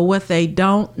know what they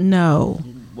don't know.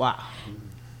 Wow.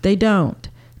 They don't.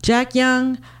 Jack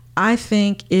Young, I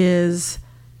think, is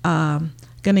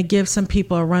going to give some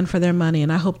people a run for their money,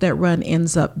 and I hope that run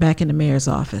ends up back in the mayor's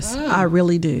office. I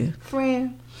really do.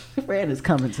 Fran is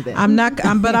coming today.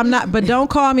 But don't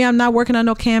call me. I'm not working on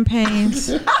no campaigns.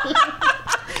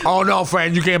 Oh no,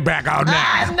 Fran, you can't back out now.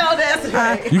 I know that's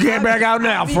right. You can't back out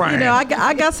now, Fran. You know,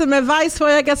 I got some advice for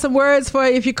you. I got some words for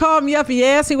you. If you call me up and you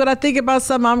ask me what I think about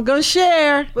something, I'm going to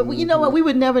share. But you know what? We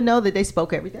would never know that they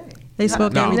spoke every day. They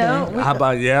spoke every day. How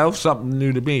about something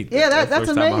new to me? Yeah, that's the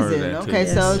first time I heard amazing. that, Okay,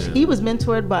 too. so he was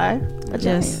mentored by a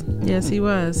Yes, giant. yes, he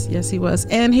was. Yes, he was.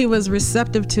 And he was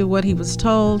receptive to what he was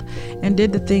told and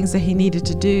did the things that he needed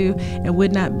to do and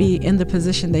would not be in the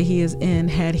position that he is in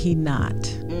had he not.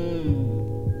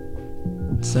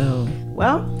 So,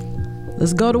 Well,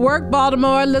 let's go to work,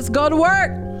 Baltimore. Let's go to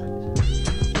work.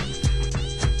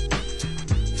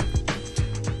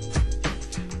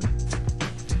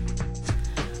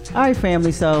 all right,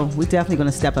 family. So we're definitely going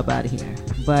to step up out of here.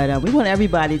 But we want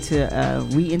everybody to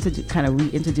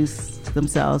reintroduce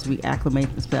themselves, reacclimate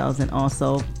themselves, and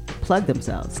also plug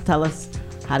themselves. Tell us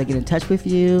how to get in touch with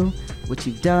you, what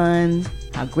you've done,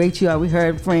 how great you are. We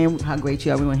heard, Fran, how great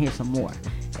you are. We want to hear some more.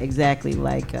 Exactly,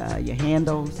 like your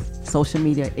handles, social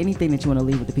media, anything that you want to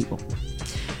leave with the people.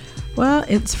 Well,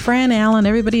 it's Fran Allen.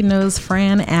 Everybody knows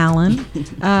Fran Allen.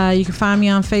 You can find me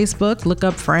on Facebook. Look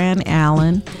up Fran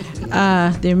Allen.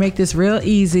 They make this real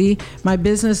easy. My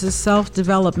business is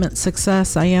Self-Development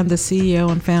Success. I am the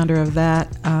CEO and founder of that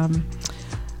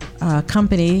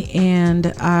company,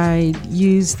 and I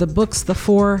use the books, the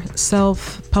 4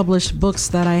 self-published books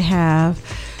that I have,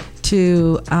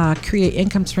 to create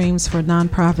income streams for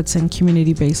nonprofits and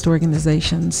community-based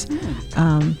organizations.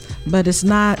 But it's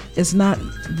not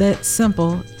that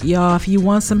simple, y'all. If you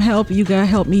want some help, you gotta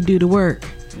help me do the work.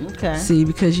 Okay. See,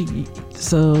 because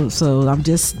so I'm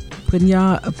just putting it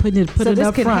up front. So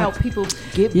this can help people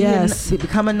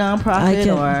become a nonprofit,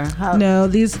 or how? No,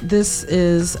 this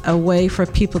is a way for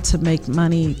people to make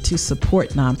money to support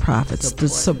nonprofits,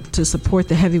 to support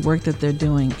the heavy work that they're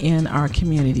doing in our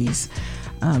communities.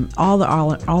 All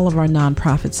of our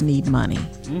nonprofits need money.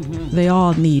 Mm-hmm. They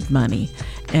all need money.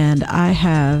 And I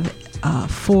have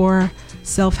 4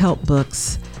 self-help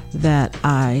books that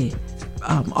I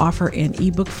offer in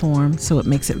ebook form, so it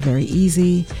makes it very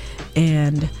easy.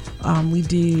 And we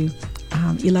do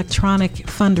electronic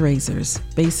fundraisers,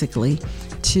 basically,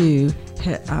 to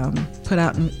put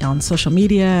out on social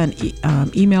media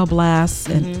and email blasts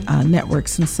and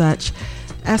networks and such,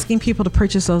 asking people to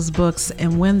purchase those books.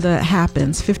 And when that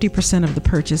happens, 50% of the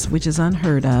purchase, which is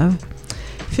unheard of,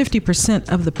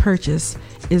 50% of the purchase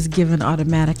is given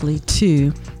automatically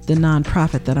to the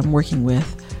nonprofit that I'm working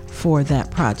with for that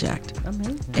project.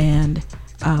 Amazing. And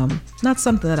not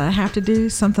something that I have to do,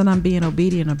 something I'm being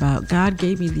obedient about. God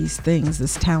gave me these things,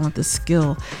 this talent, this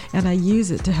skill, and I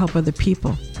use it to help other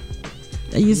people.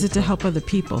 I use it to help other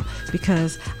people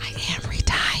because I am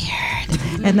retired.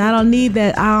 And I don't need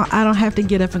that. I don't have to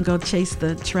get up and go chase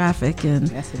the traffic and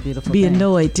That's a beautiful be thing.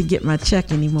 annoyed to get my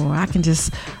check anymore. I can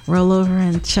just roll over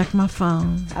and check my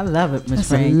phone. I love it, Ms.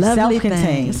 It's a Fran. lovely thing.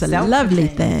 Self-contained. It's a lovely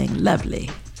thing. Lovely.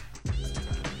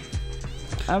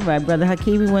 All right, Brother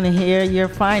Hakeem, we want to hear your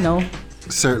final.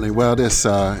 Certainly. Well, this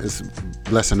is a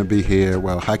blessing to be here.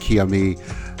 Well, Haki Ami,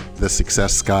 the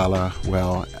Success Scholar.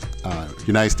 Well,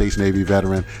 United States Navy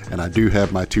veteran, and I do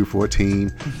have my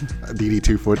 214,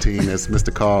 DD-214, as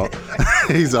Mr. Carl,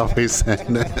 he's always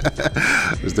saying that.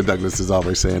 Mr. Douglas is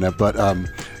always saying that. But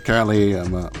currently,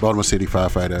 I'm a Baltimore City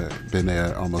firefighter, been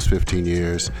there almost 15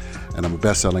 years, and I'm a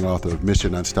best-selling author of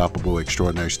Mission Unstoppable,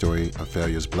 Extraordinary Story of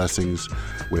Failure's Blessings,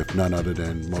 with none other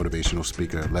than motivational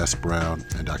speaker Les Brown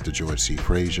and Dr. George C.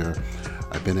 Frazier.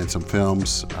 I've been in some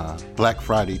films, Black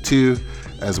Friday 2,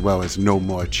 as well as No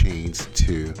More Chains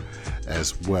 2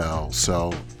 as well.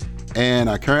 So, and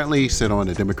I currently sit on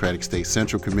the Democratic State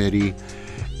Central Committee,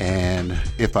 and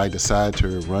if I decide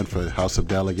to run for House of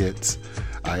Delegates,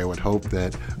 I would hope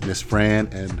that Ms. Fran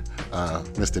and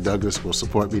Mr. Douglas will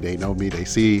support me. They know me. They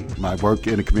see my work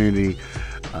in the community.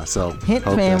 So Hint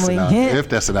hope family. that's Hint. if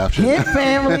that's an option. Hint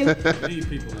family.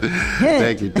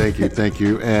 Thank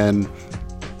you. And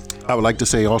I would like to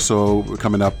say also,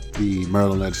 coming up, the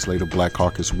Maryland Legislative Black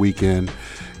Caucus weekend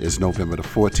is November the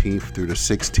 14th through the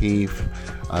 16th.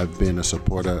 I've been a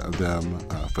supporter of them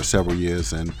for several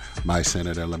years, and my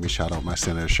senator, let me shout out my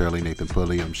senator, Shirley Nathan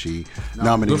Pulliam. She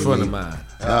nominated Good friend me. of mine.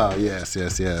 Oh, yes.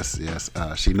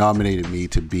 She nominated me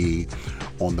to be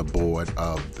on the board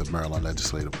of the Maryland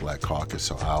Legislative Black Caucus,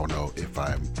 so I don't know if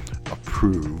I'm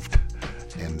approved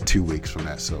in 2 weeks from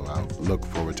that. So I'll look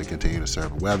forward to continue to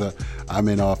serve. Whether I'm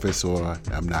in office or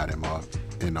I'm not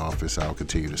in office, I'll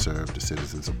continue to serve the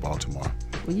citizens of Baltimore.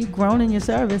 Well, you've grown in your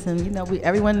service, and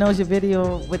everyone knows your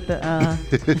video with the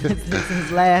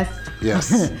his last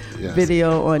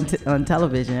video on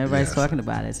television. Everybody's talking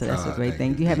about it, so that's a great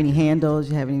thing. Do you have any handles?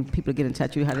 Do you have any people get in touch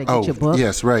with you? How do they get your book?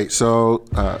 Yes, right. So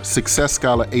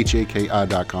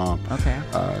SuccessScholarHaki.com. Okay.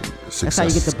 That's how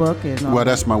you get the book.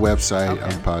 That's my website. Okay. I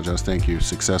apologize. Thank you,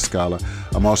 Success Scholar.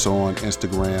 I'm also on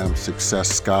Instagram, Success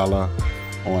Scholar,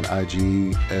 on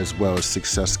IG, as well as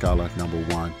Success Scholar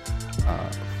 #1.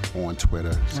 On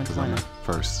Twitter, because I'm the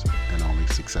first and only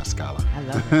Success Scholar. I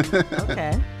love it.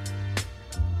 Okay.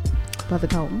 Brother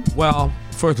Colton. Well,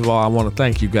 first of all, I want to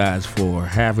thank you guys for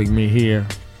having me here.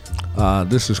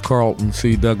 This is Carlton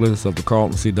C. Douglas of the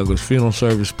Carlton C. Douglas Funeral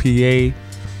Service, PA,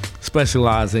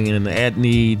 specializing in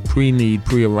at-need, pre-need,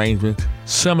 pre-arrangement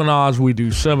seminars. We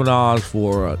do seminars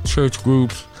for church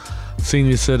groups,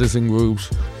 senior citizen groups,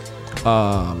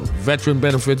 veteran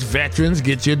benefits. Veterans,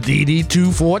 get your DD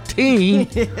 214.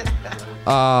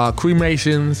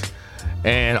 Cremations,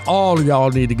 and all of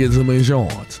y'all need to get some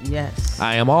insurance. Yes.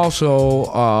 I am also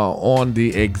on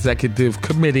the executive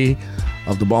committee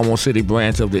of the Baltimore City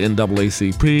branch of the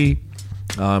NAACP.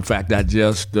 In fact, I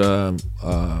just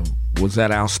was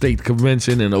at our state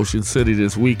convention in Ocean City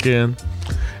this weekend,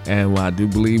 and I do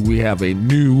believe we have a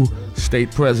new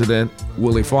state president,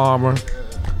 Willie Farmer.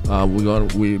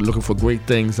 We're looking for great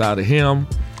things out of him.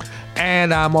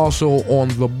 And I'm also on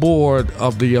the board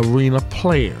of the Arena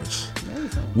Players,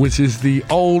 which is the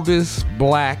oldest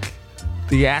black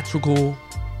theatrical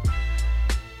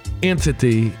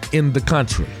entity in the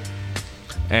country.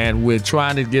 And we're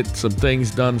trying to get some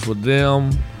things done for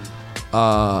them.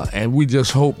 And we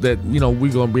just hope that, we're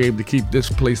going to be able to keep this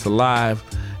place alive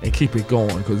and keep it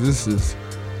going, because this is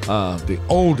the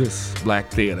oldest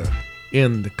black theater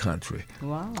in the country.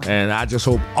 Wow. And I just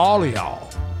hope all of y'all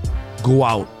go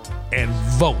out and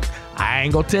vote. I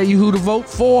ain't gonna tell you who to vote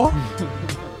for.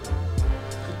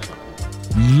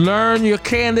 Learn your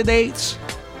candidates,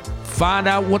 find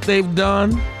out what they've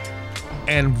done,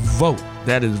 and vote.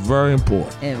 That is very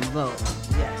important. And vote,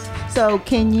 yes. So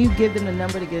can you give them the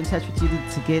number to get in touch with you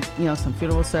to get, some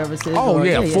funeral services? Oh,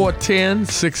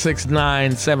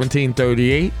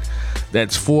 410-669-1738.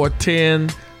 That's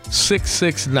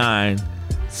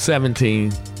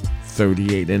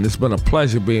 410-669-1738. And it's been a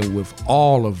pleasure being with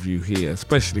all of you here,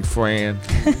 especially Fran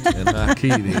and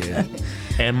Hakita here,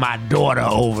 and my daughter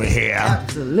over here.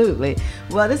 Absolutely.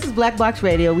 Well, this is Black Box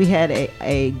Radio. We had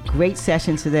a great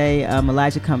session today.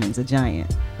 Elijah Cummings, a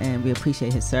giant, and we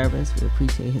appreciate his service. We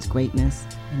appreciate his greatness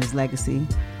and his legacy.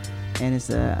 And it's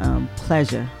a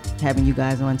pleasure having you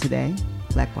guys on today.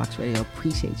 Black Box Radio,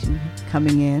 appreciate you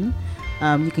coming in.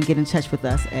 You can get in touch with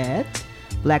us at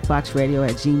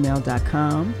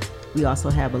blackboxradio@gmail.com. We also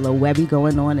have a little webby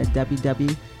going on at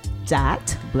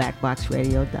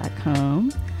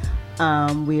www.blackboxradio.com.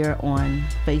 We are on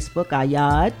Facebook, our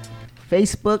yard,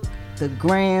 Facebook, the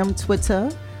Gram, Twitter,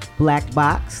 Black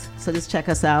Box. So just check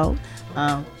us out.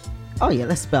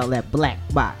 Let's spell that, Black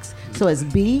Box. So it's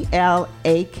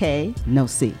BLAK, no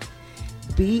C,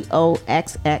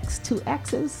 BOXX, 2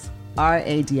 X's,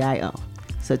 RADIO.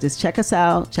 So just check us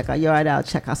out, check our yard out,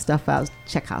 check our stuff out,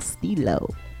 check our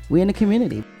stilo. We're in the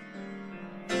community.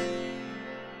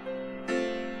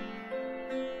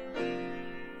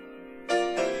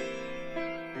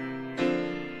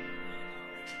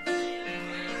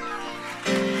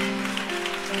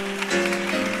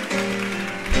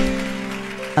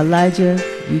 Elijah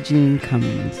Eugene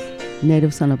Cummings,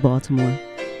 native son of Baltimore,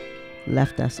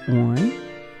 left us on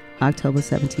October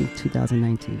 17,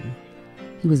 2019.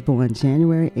 He was born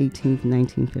January 18,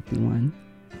 1951,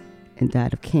 and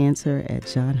died of cancer at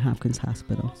Johns Hopkins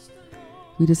Hospital.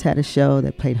 We just had a show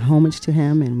that paid homage to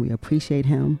him, and we appreciate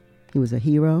him. He was a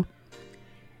hero.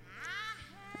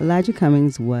 Elijah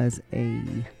Cummings was a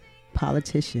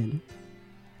politician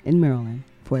in Maryland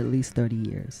for at least 30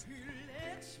 years.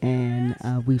 And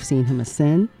we've seen him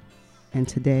ascend. And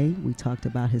today we talked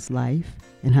about his life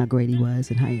and how great he was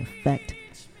and how he affected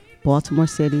Baltimore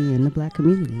City and the black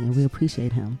community. And we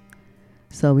appreciate him.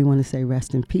 So we want to say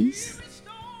rest in peace,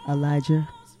 Elijah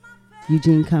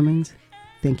Eugene Cummings.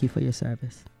 Thank you for your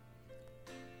service.